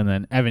Slayton, and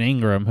then Evan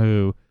Ingram,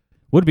 who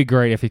would be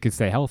great if he could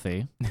stay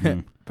healthy.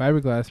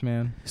 Fiberglass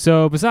man.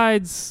 So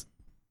besides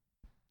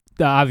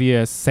the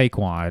obvious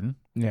Saquon,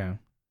 Yeah.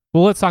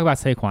 well, let's talk about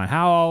Saquon.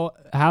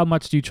 How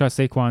much do you trust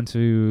Saquon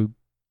to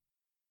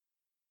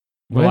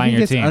What rely if on he your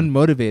gets team?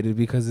 unmotivated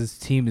because his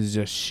team is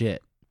just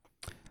shit?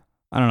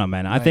 I don't know,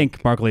 man. I Like-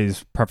 think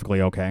Barkley's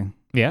perfectly okay.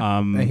 Yeah.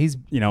 And he's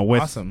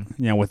With awesome.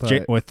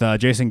 with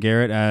Jason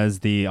Garrett as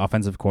the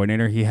offensive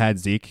coordinator, he had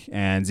Zeke,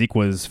 and Zeke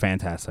was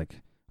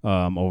fantastic.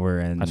 Over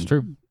in That's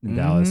true. in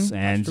Dallas, Mhm.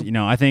 and That's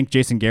true. I think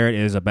Jason Garrett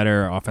is a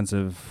better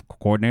offensive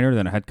coordinator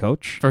than a head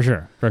coach. For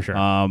sure.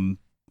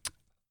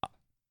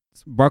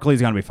 Barkley's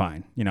gonna be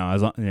fine.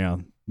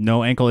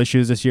 No ankle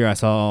issues this year. I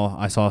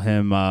saw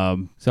him.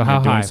 So how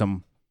doing high?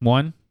 some.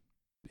 One?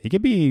 He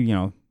could be,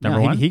 Number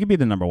one? He could be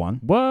the number one.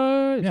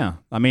 What? Yeah,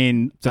 I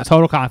mean, So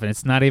total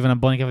confidence. Not even a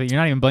blink of it. You're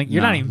not even blinking.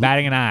 You're No. not even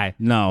batting an eye.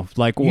 no,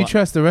 like You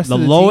trust the rest the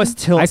of the lowest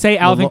team? he'll. I say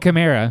Alvin the,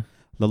 Kamara.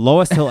 the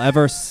lowest he'll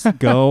ever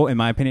go, in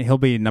my opinion, he'll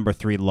be number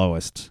 3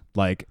 lowest.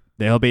 Like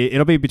it'll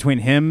be between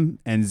him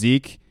and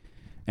Zeke,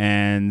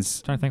 and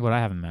Trying to think what I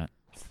haven't met.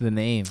 It's the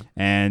name.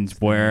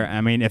 where I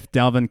mean, if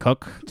Dalvin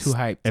Cook Too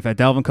hyped. if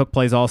Dalvin Cook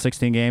plays all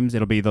 16 games,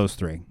 it'll be those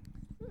 3.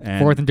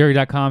 And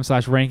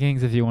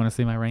fourthanddirty.com/rankings if you want to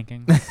see my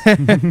rankings.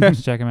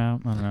 Just check them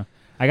out. I don't know.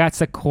 I got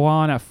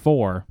Saquon at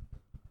 4.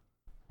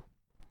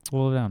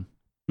 Pull it down.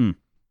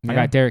 I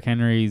got Derrick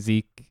Henry,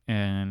 Zeke,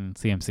 and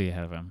CMC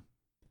ahead of him.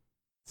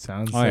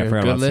 Sounds Oh, yeah, I like a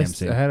forgot good about list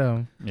CMC. ahead of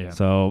him.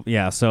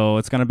 Yeah. So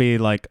it's gonna be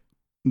like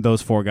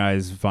those 4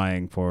 guys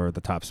vying for the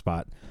top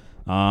spot.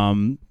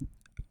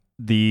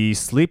 The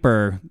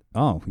sleeper.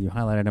 Oh, you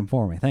highlighted him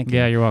for me. Thank you.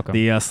 Yeah, you're welcome.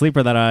 The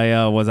sleeper that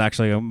I was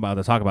actually about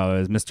to talk about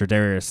is Mr.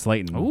 Darius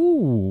Slayton.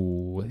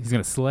 Ooh, he's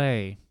gonna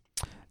slay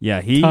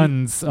Yeah, he.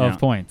 tons of yeah.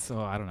 points.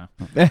 Oh, I don't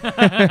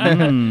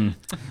know.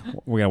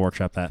 We gotta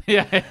workshop that.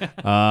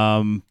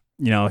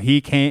 Yeah.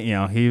 He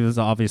came. He was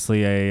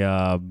obviously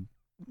a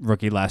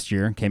rookie last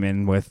year. Came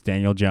in with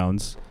Daniel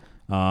Jones,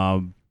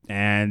 and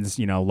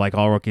like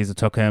all rookies, it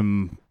took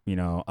him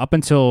up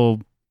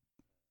until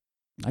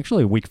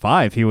actually week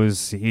 5. He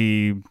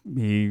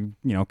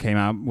came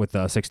out with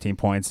 16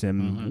 points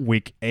in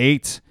week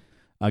 8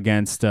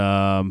 against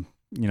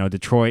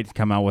Detroit.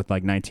 Come out with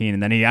like 19,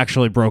 and then he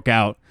actually broke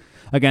out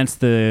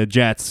against the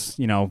Jets.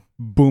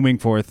 Booming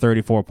for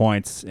 34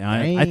 points.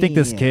 I think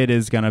this kid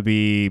is gonna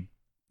be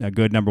a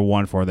good number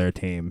 1 for their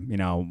team.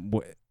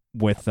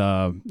 With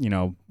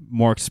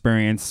more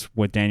experience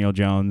with Daniel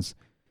Jones.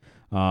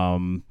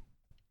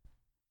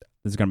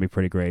 This is gonna be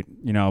pretty great.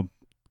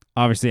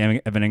 Obviously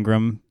Evan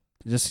Ingram.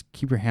 Just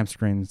keep your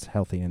hamstrings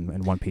healthy in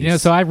one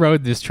piece. So I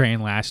rode this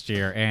train last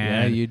year,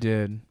 and Yeah, you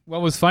did.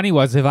 what was funny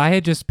was if I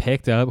had just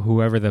picked up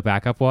whoever the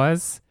backup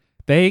was,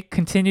 they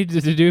continued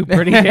to do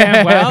pretty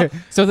damn well.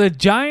 So the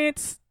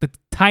Giants, the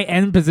tight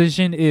end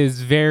position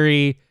is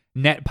very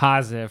net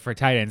positive for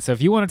tight ends. So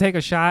if you want to take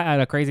a shot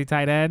at a crazy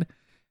tight end,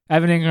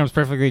 Evan Ingram's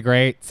perfectly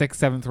great, 6th,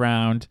 7th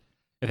round.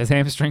 If his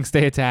hamstrings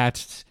stay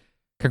attached,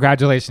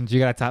 congratulations, you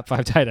got a top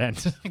 5 tight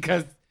end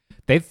because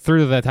they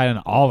threw the tight end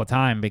all the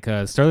time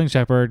because Sterling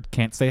Shepard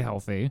can't stay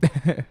healthy.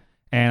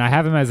 And I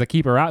have him as a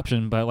keeper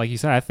option, but like you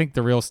said, I think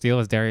the real steal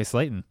is Darius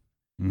Slayton.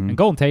 Mhm. And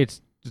Golden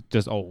Tate's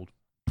just old.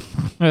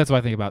 That's what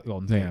I think about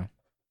Golden Tate. Yeah.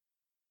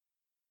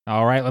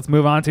 All right, let's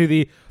move on to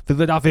the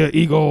Philadelphia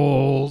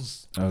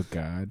Eagles. Oh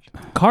God.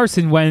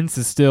 Carson Wentz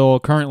is still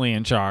currently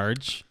in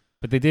charge,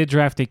 but they did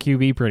draft a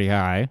QB pretty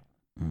high.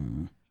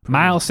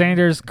 Miles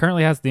Sanders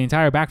currently has the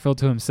entire backfield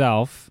to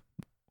himself,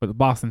 with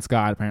Boston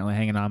Scott apparently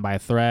hanging on by a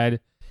thread.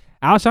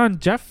 Alshon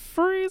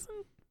Jeffrey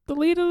isn't the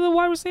lead of the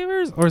wide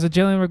receivers, or is it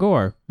Jalen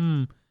Reagor?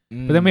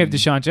 But then we have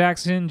Deshaun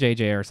Jackson,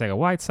 J.J.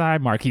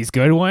 Arcega-Whiteside, Marquise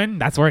Goodwin.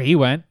 That's where he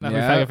went. We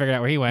figured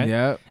out where he went.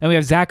 Yep. And we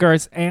have Zach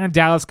Ertz and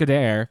Dallas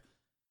Goedert.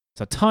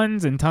 So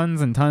tons and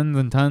tons and tons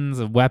and tons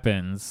of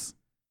weapons.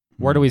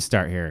 Where do we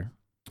start here?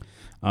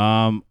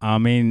 I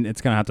mean,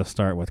 it's gonna have to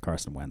start with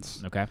Carson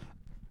Wentz Okay.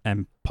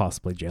 and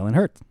possibly Jalen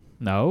Hurts.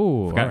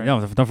 No.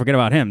 No, don't forget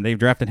about him. They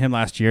drafted him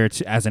last year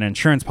as an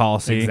insurance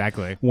policy.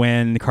 Exactly.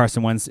 When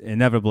Carson Wentz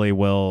inevitably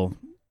will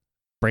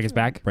Break his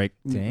back?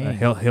 Dang.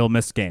 he'll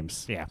miss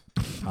games. Yeah.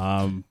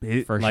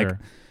 For sure.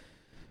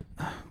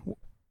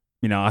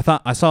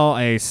 I saw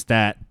a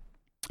stat.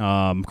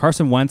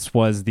 Carson Wentz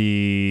was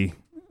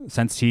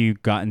since he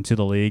got into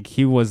the league,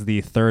 he was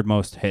the 3rd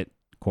most hit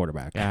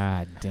quarterback.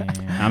 God damn.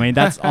 I mean,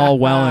 that's all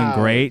well and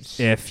great Ouch.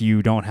 if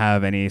you don't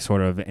have any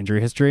sort of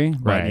injury history.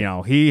 But,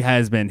 Right. He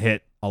has been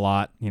hit a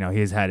lot. He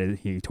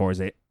tore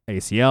his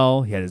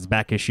ACL. He had his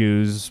back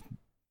issues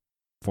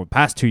for the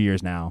past 2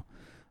 years now.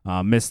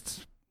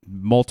 Missed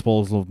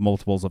multiples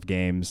of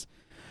games.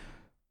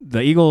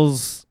 The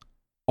Eagles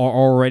are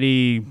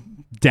already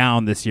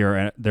down this year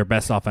at their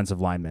best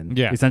offensive lineman.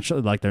 Yeah.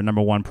 Essentially, like their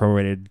number one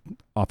prorated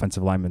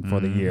offensive lineman for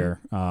the year,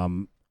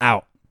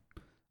 out.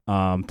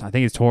 I think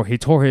he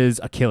tore his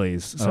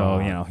Achilles,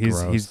 so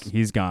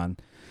he's gone.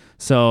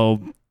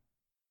 So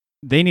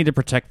they need to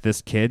protect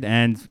this kid,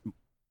 and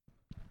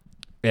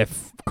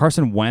if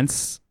Carson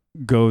Wentz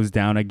goes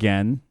down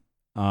again,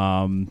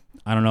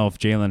 I don't know if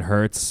Jalen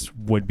Hurts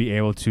would be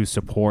able to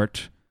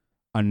support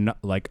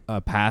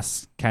a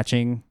pass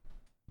catching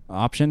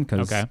option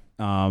because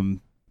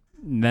then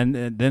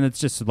it's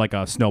just like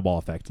a snowball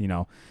effect.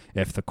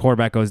 If the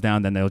quarterback goes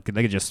down, then they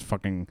could just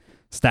fucking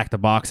stack the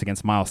box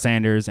against Miles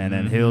Sanders, and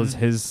then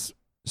his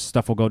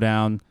stuff will go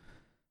down.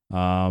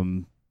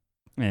 And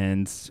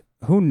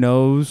who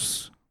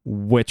knows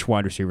which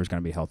wide receiver is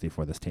going to be healthy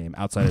for this team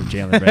outside of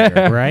Jalen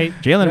Reagor. Right?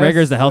 Jalen Reagor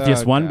is the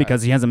healthiest one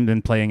because he hasn't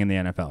been playing in the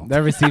NFL.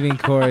 That receiving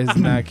core is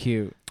not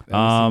cute.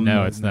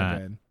 No, it's not.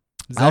 Good.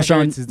 Zach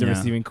Ertz is the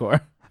receiving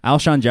core.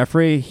 Alshon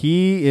Jeffrey,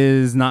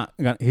 he's not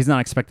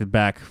expected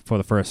back for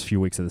the first few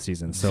weeks of the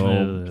season. So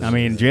I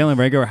mean, Jalen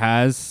Reagor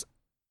has.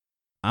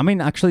 I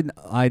mean, actually,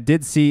 I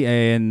did see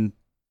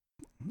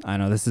I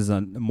know this is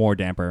a more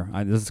damper.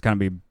 This is going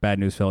to be bad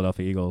news,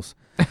 Philadelphia Eagles.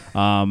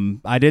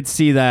 I did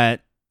see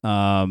that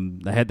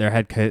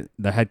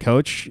the head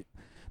coach,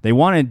 they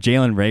wanted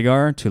Jalen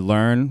Reagor to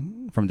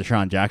learn from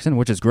Deshaun Jackson,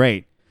 which is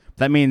great.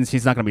 That means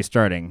he's not going to be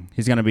starting.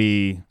 He's going to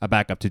be a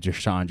backup to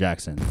Deshaun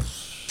Jackson.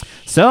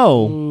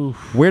 So,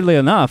 weirdly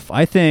enough,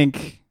 I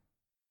think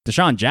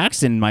Deshaun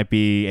Jackson might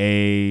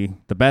be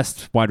the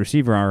best wide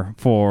receiver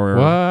for.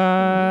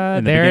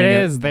 What? There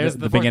it is. There's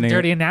the beginning.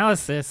 Dirty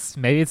analysis.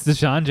 Maybe it's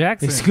Deshaun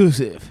Jackson.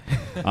 Exclusive.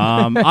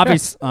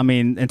 Obviously, I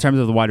mean, in terms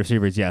of the wide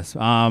receivers, yes.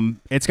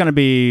 It's going to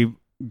be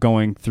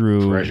going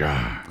through.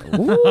 Treasure.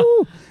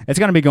 It's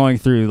going to be going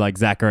through like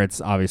Zach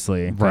Ertz,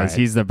 obviously, because Right.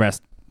 he's the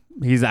best.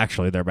 He's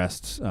actually their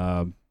best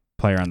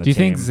player on the team. Do you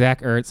think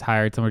Zach Ertz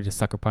hired somebody to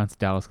sucker punch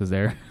Dallas because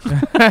they're?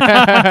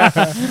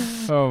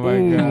 Oh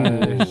my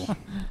gosh.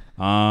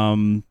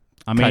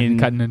 I mean,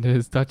 cutting into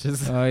his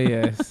touches. Oh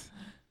yes.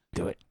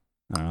 Do it.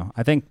 I don't know.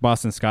 I think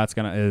Boston Scott's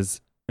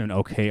is an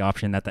okay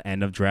option at the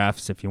end of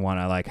drafts if you want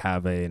to like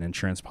have an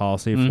insurance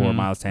policy for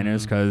Miles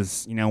Sanders,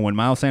 because when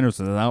Miles Sanders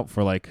was out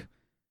for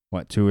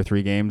 2 or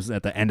 3 games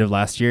at the end of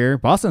last year,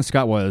 Boston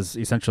Scott was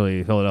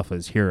essentially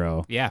Philadelphia's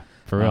hero. Yeah,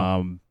 for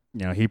real.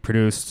 He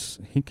produced.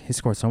 He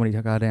scored so many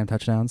goddamn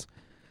touchdowns.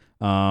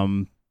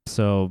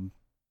 So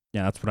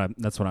yeah,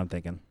 that's what I'm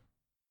thinking.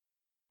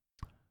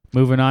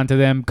 Moving on to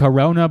them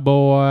Corona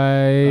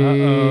boys.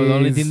 Uh-oh, the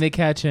only thing they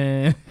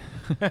catching.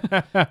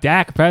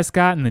 Dak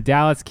Prescott and the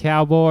Dallas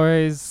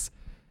Cowboys.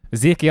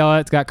 Ezekiel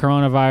Elliott's got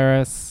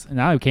coronavirus. And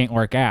now he can't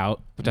work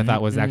out, which I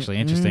thought was actually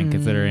interesting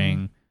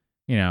considering,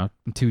 in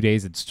 2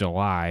 days it's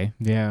July.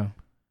 Yeah.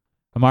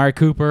 Amari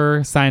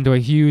Cooper signed to a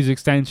huge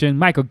extension.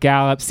 Michael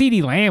Gallup.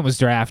 CeeDee Lamb was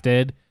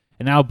drafted.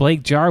 And now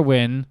Blake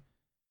Jarwin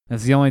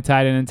is the only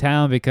tight end in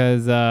town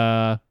because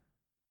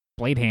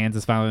Blade Hands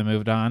has finally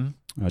moved on.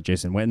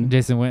 Jason Witten.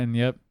 Jason Witten,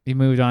 yep. He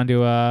moved on to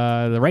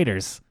the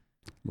Raiders.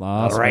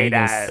 Las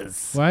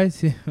Vegas. Why is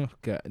he? Oh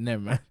God,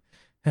 never mind.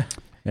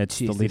 It's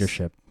Jesus. the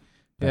leadership.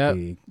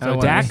 Yep.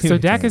 So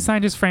Dak has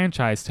signed his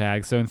franchise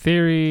tag. So in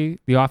theory,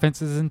 the offense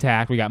is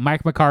intact. We got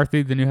Mike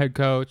McCarthy, the new head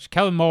coach.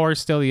 Kellen Moore is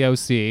still the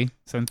OC.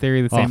 So in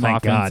theory, the same thank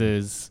offense God.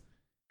 is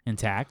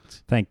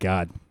intact. Thank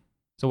God.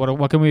 So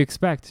what can we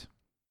expect?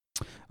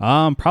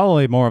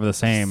 Probably more of the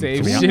same.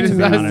 Same to be, shit to as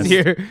be us honest.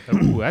 here.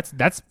 Ooh,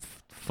 that's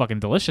fucking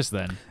delicious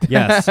then.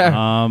 Yes.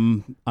 I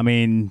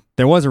mean,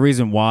 there was a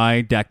reason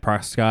why Dak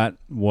Prescott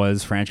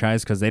was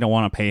franchised, because they don't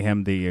want to pay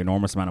him the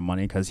enormous amount of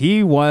money, because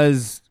he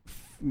was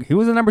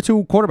the number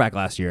 2 quarterback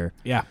last year.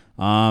 Yeah.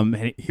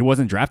 He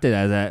wasn't drafted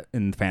as that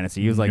in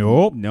fantasy. He was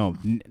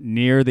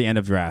near the end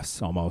of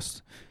drafts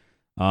almost.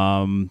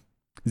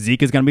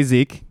 Zeke is gonna be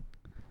Zeke.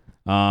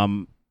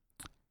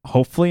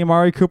 Hopefully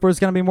Amari Cooper is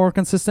gonna be more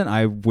consistent.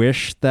 I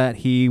wish that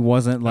he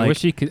wasn't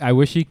like.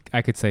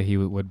 I could say he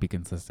would be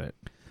consistent.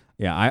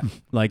 Yeah,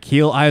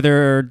 he'll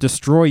either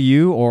destroy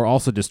you or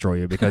also destroy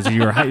you because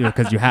you have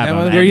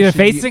him. You're either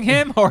facing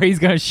him or he's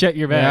gonna shut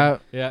your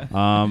bed.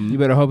 Yeah. You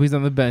better hope he's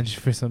on the bench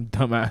for some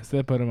dumbass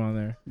that put him on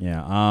there.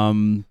 Yeah.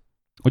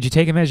 Would you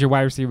take him as your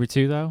wide receiver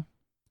too, though?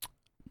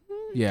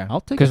 Yeah.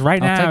 I'll take 'Cause it.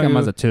 right I'll now- take him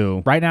as a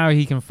 2. Right now,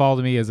 he can fall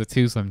to me as a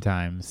 2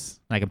 sometimes.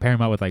 I compare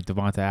him up with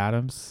Devonta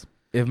Adams.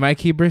 If Mike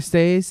Heber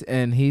stays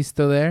and he's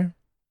still there,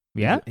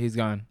 Yeah. he's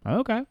gone.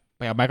 Okay.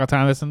 We got Michael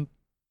Thomas and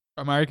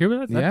Amari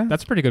Cooper.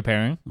 That's a pretty good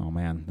pairing. Oh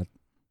man,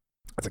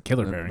 That's a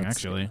killer pairing, that's-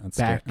 actually. That's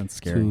Back That's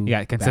scary. to- You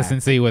got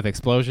consistency with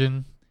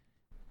explosion.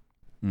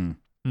 Hmm.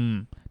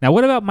 Now,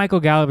 what about Michael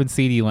Gallup and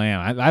CeeDee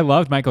Lamb? I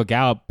loved Michael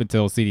Gallup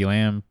until CeeDee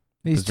Lamb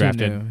He's was too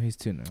drafted. new. He's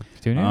too new.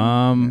 too new.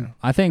 Yeah.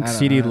 I think I don't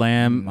CeeDee know.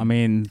 Lamb. I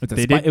mean,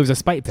 It was a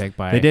spite pick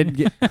by. They did.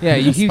 Get, Yeah,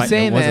 you keep Spite-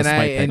 saying it was that, a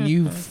spite and pick.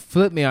 you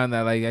flip me on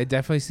that. Like, I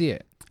definitely see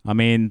it. I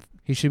mean,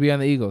 He should be on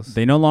the Eagles.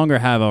 they no longer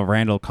have a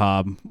Randall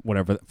Cobb,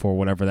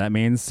 whatever that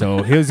means.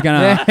 So he's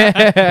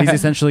he's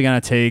essentially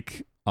gonna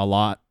take a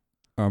lot.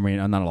 I mean,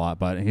 not a lot,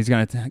 but he's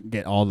gonna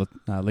get all the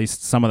at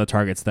least some of the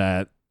targets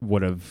that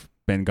would have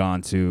been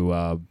gone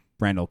to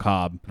Randall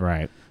Cobb.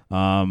 Right.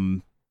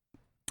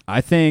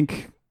 I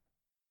think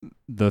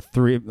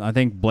I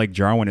think Blake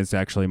Jarwin is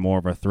actually more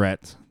of a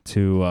threat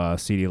to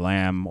CeeDee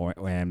Lamb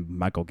and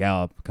Michael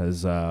Gallup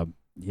because I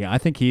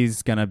think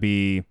he's gonna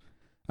be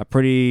a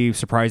pretty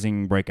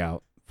surprising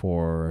breakout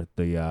for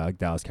the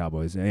Dallas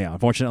Cowboys. And yeah,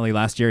 unfortunately,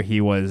 last year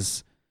he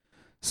was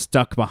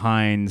stuck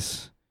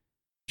behind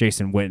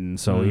Jason Witten,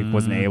 so he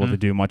wasn't able to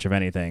do much of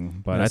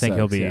anything. But That I think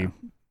sucks,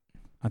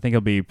 I think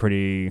he'll be a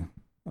pretty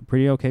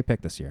okay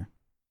pick this year.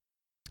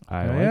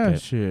 I like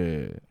it.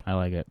 Shit. I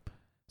like it.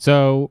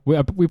 So we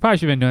probably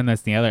should have been doing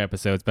this in the other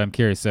episodes, but I'm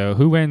curious. So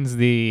who wins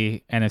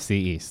the NFC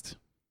East?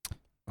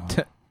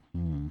 The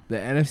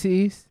NFC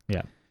East?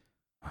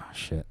 Oh,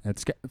 shit.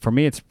 For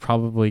me, it's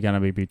probably gonna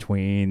be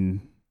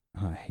between.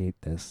 I hate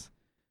this.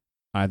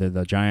 Either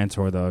the Giants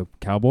or the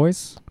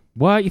Cowboys.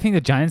 What, you think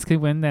the Giants could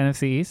win the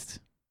NFC East?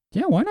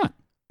 Yeah, why not?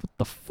 What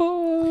the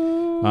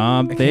fuck?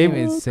 I They. can't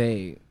even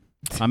say.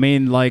 I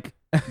mean, like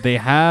they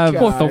have.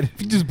 God. What the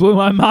you just blew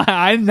my mind.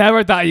 I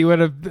never thought you would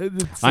have.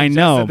 I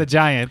know. The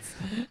Giants.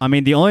 I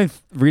mean, the only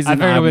reason I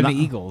thought it I'm would not- the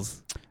Eagles.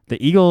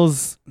 The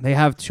Eagles, they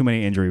have too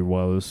many injury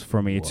woes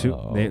for me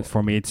Whoa.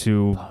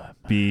 to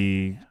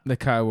be The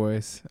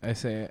Cowboys. I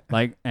say it.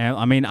 like.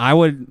 I mean, I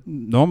would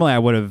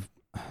have.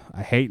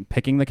 I hate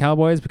picking the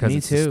Cowboys because Me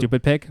it's a too.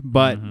 stupid pick,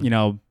 but Mhm. you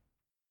know,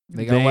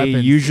 They got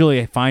weapons.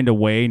 usually find a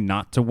way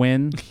not to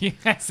win.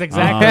 Yes,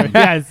 exactly.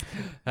 Yes,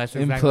 that's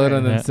exactly Implode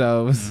on right.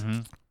 themselves.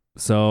 Mhm.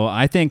 So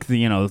I think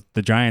the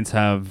Giants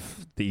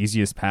have the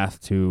easiest path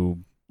to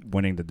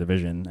winning the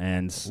division,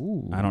 and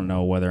I don't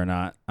know whether or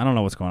not I don't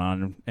know what's going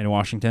on in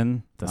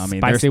Washington. The I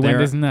mean, spicy they're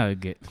Wendy's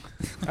nugget.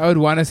 I would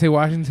want to say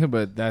Washington,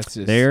 but that's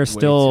just they're way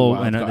still too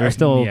wild card. they're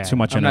still Yeah. too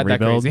much I'm in a not that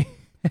rebuild.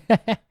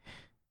 crazy.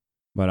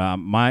 But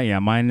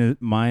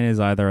mine is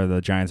either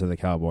the Giants or the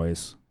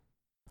Cowboys.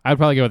 I'd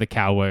probably go with the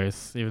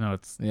Cowboys, even though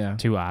it's Yeah.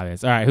 too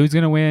obvious. All right, who's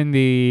gonna win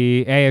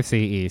the AFC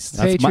East?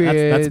 Hey, That's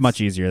Patriots.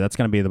 much easier. That's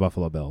going to be the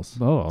Buffalo Bills.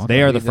 Oh,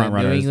 They are Be the front New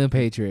runners. England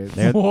Patriots.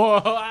 They're- Whoa.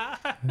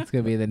 It's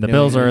gonna be the The New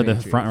Bills are England the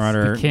Patriots. front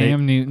runner. The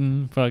Cam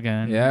Newton,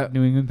 fucking Yep.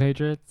 New England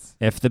Patriots.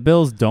 If the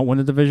Bills don't win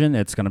the division,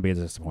 it's going to be a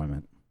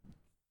disappointment.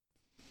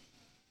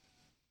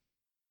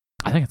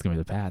 I think it's gonna be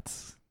the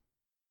Pats.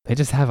 They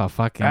just have a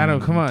fucking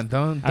Adam, come on,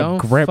 don't A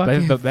grip.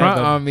 fucking The front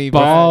on me, bro.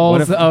 balls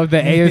What if- of the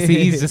AFC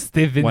East. Just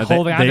they've been What,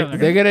 holding on. to them.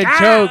 They're gonna Ah!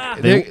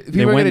 choke. They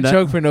People are win gonna that-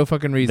 choke for no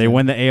fucking reason. They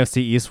win the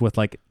AFC East with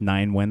like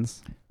 9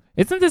 wins.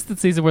 Isn't this the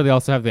season where they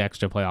also have the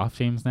extra playoff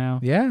teams now?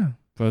 Yeah.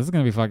 So this is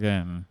gonna be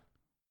fucking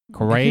It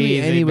could crazy.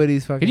 be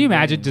anybody's fucking. Could you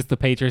imagine game. just the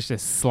Patriots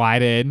just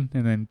slide in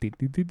and then?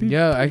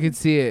 Yo, I could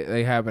see it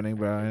like happening,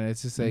 bro. And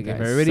it's just like You if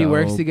guys everybody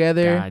works so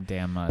together,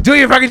 Goddamn much. do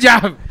your fucking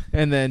job,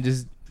 and then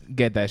just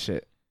get that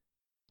shit.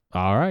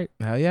 All right,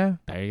 Hell yeah!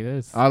 there it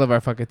is. All of our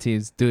fucking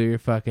teams, do your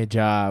fucking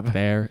job.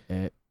 There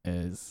it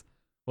is.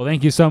 Well,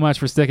 thank you so much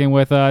for sticking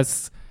with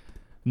us.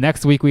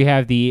 Next week we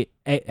have the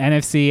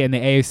NFC and the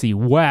AFC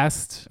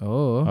West.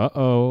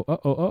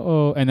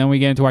 Oh, And then we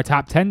get into our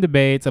top 10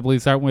 debates. I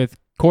believe starting with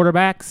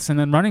quarterbacks and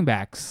then running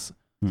backs.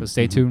 So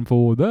stay Mhm. tuned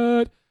for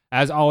that.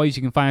 As always,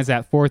 you can find us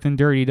at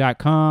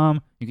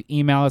fourthanddirty.com. You can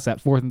email us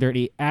at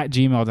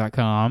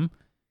fourthanddirty@gmail.com.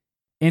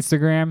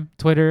 Instagram,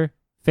 Twitter,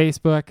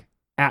 Facebook,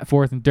 at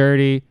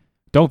fourthanddirty.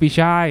 Don't be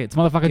shy. It's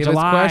motherfucking give us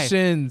July.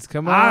 questions.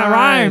 Come on, Ah, it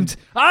rhymed.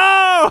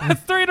 Oh,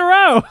 it's 3 in a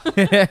row.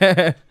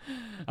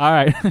 All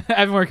right.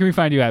 Evan, where can we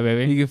find you at,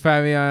 baby? You can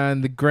find me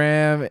on the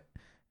gram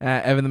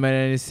at Evan the Man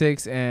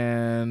 96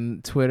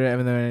 and Twitter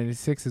Evan the Man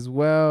 96 as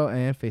well,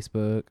 and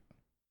Facebook.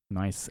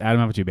 Nice. Adam,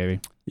 how about you, baby?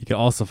 You can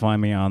also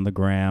find me on the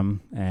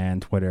gram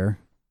and Twitter,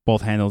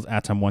 both handles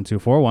at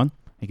Tom1241.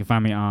 You can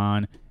find me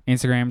on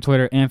Instagram,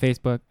 Twitter, and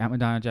Facebook at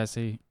Madonna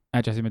Jesse,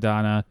 at Jesse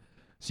Madonna.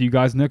 See you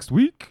guys next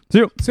week. See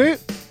you. See you.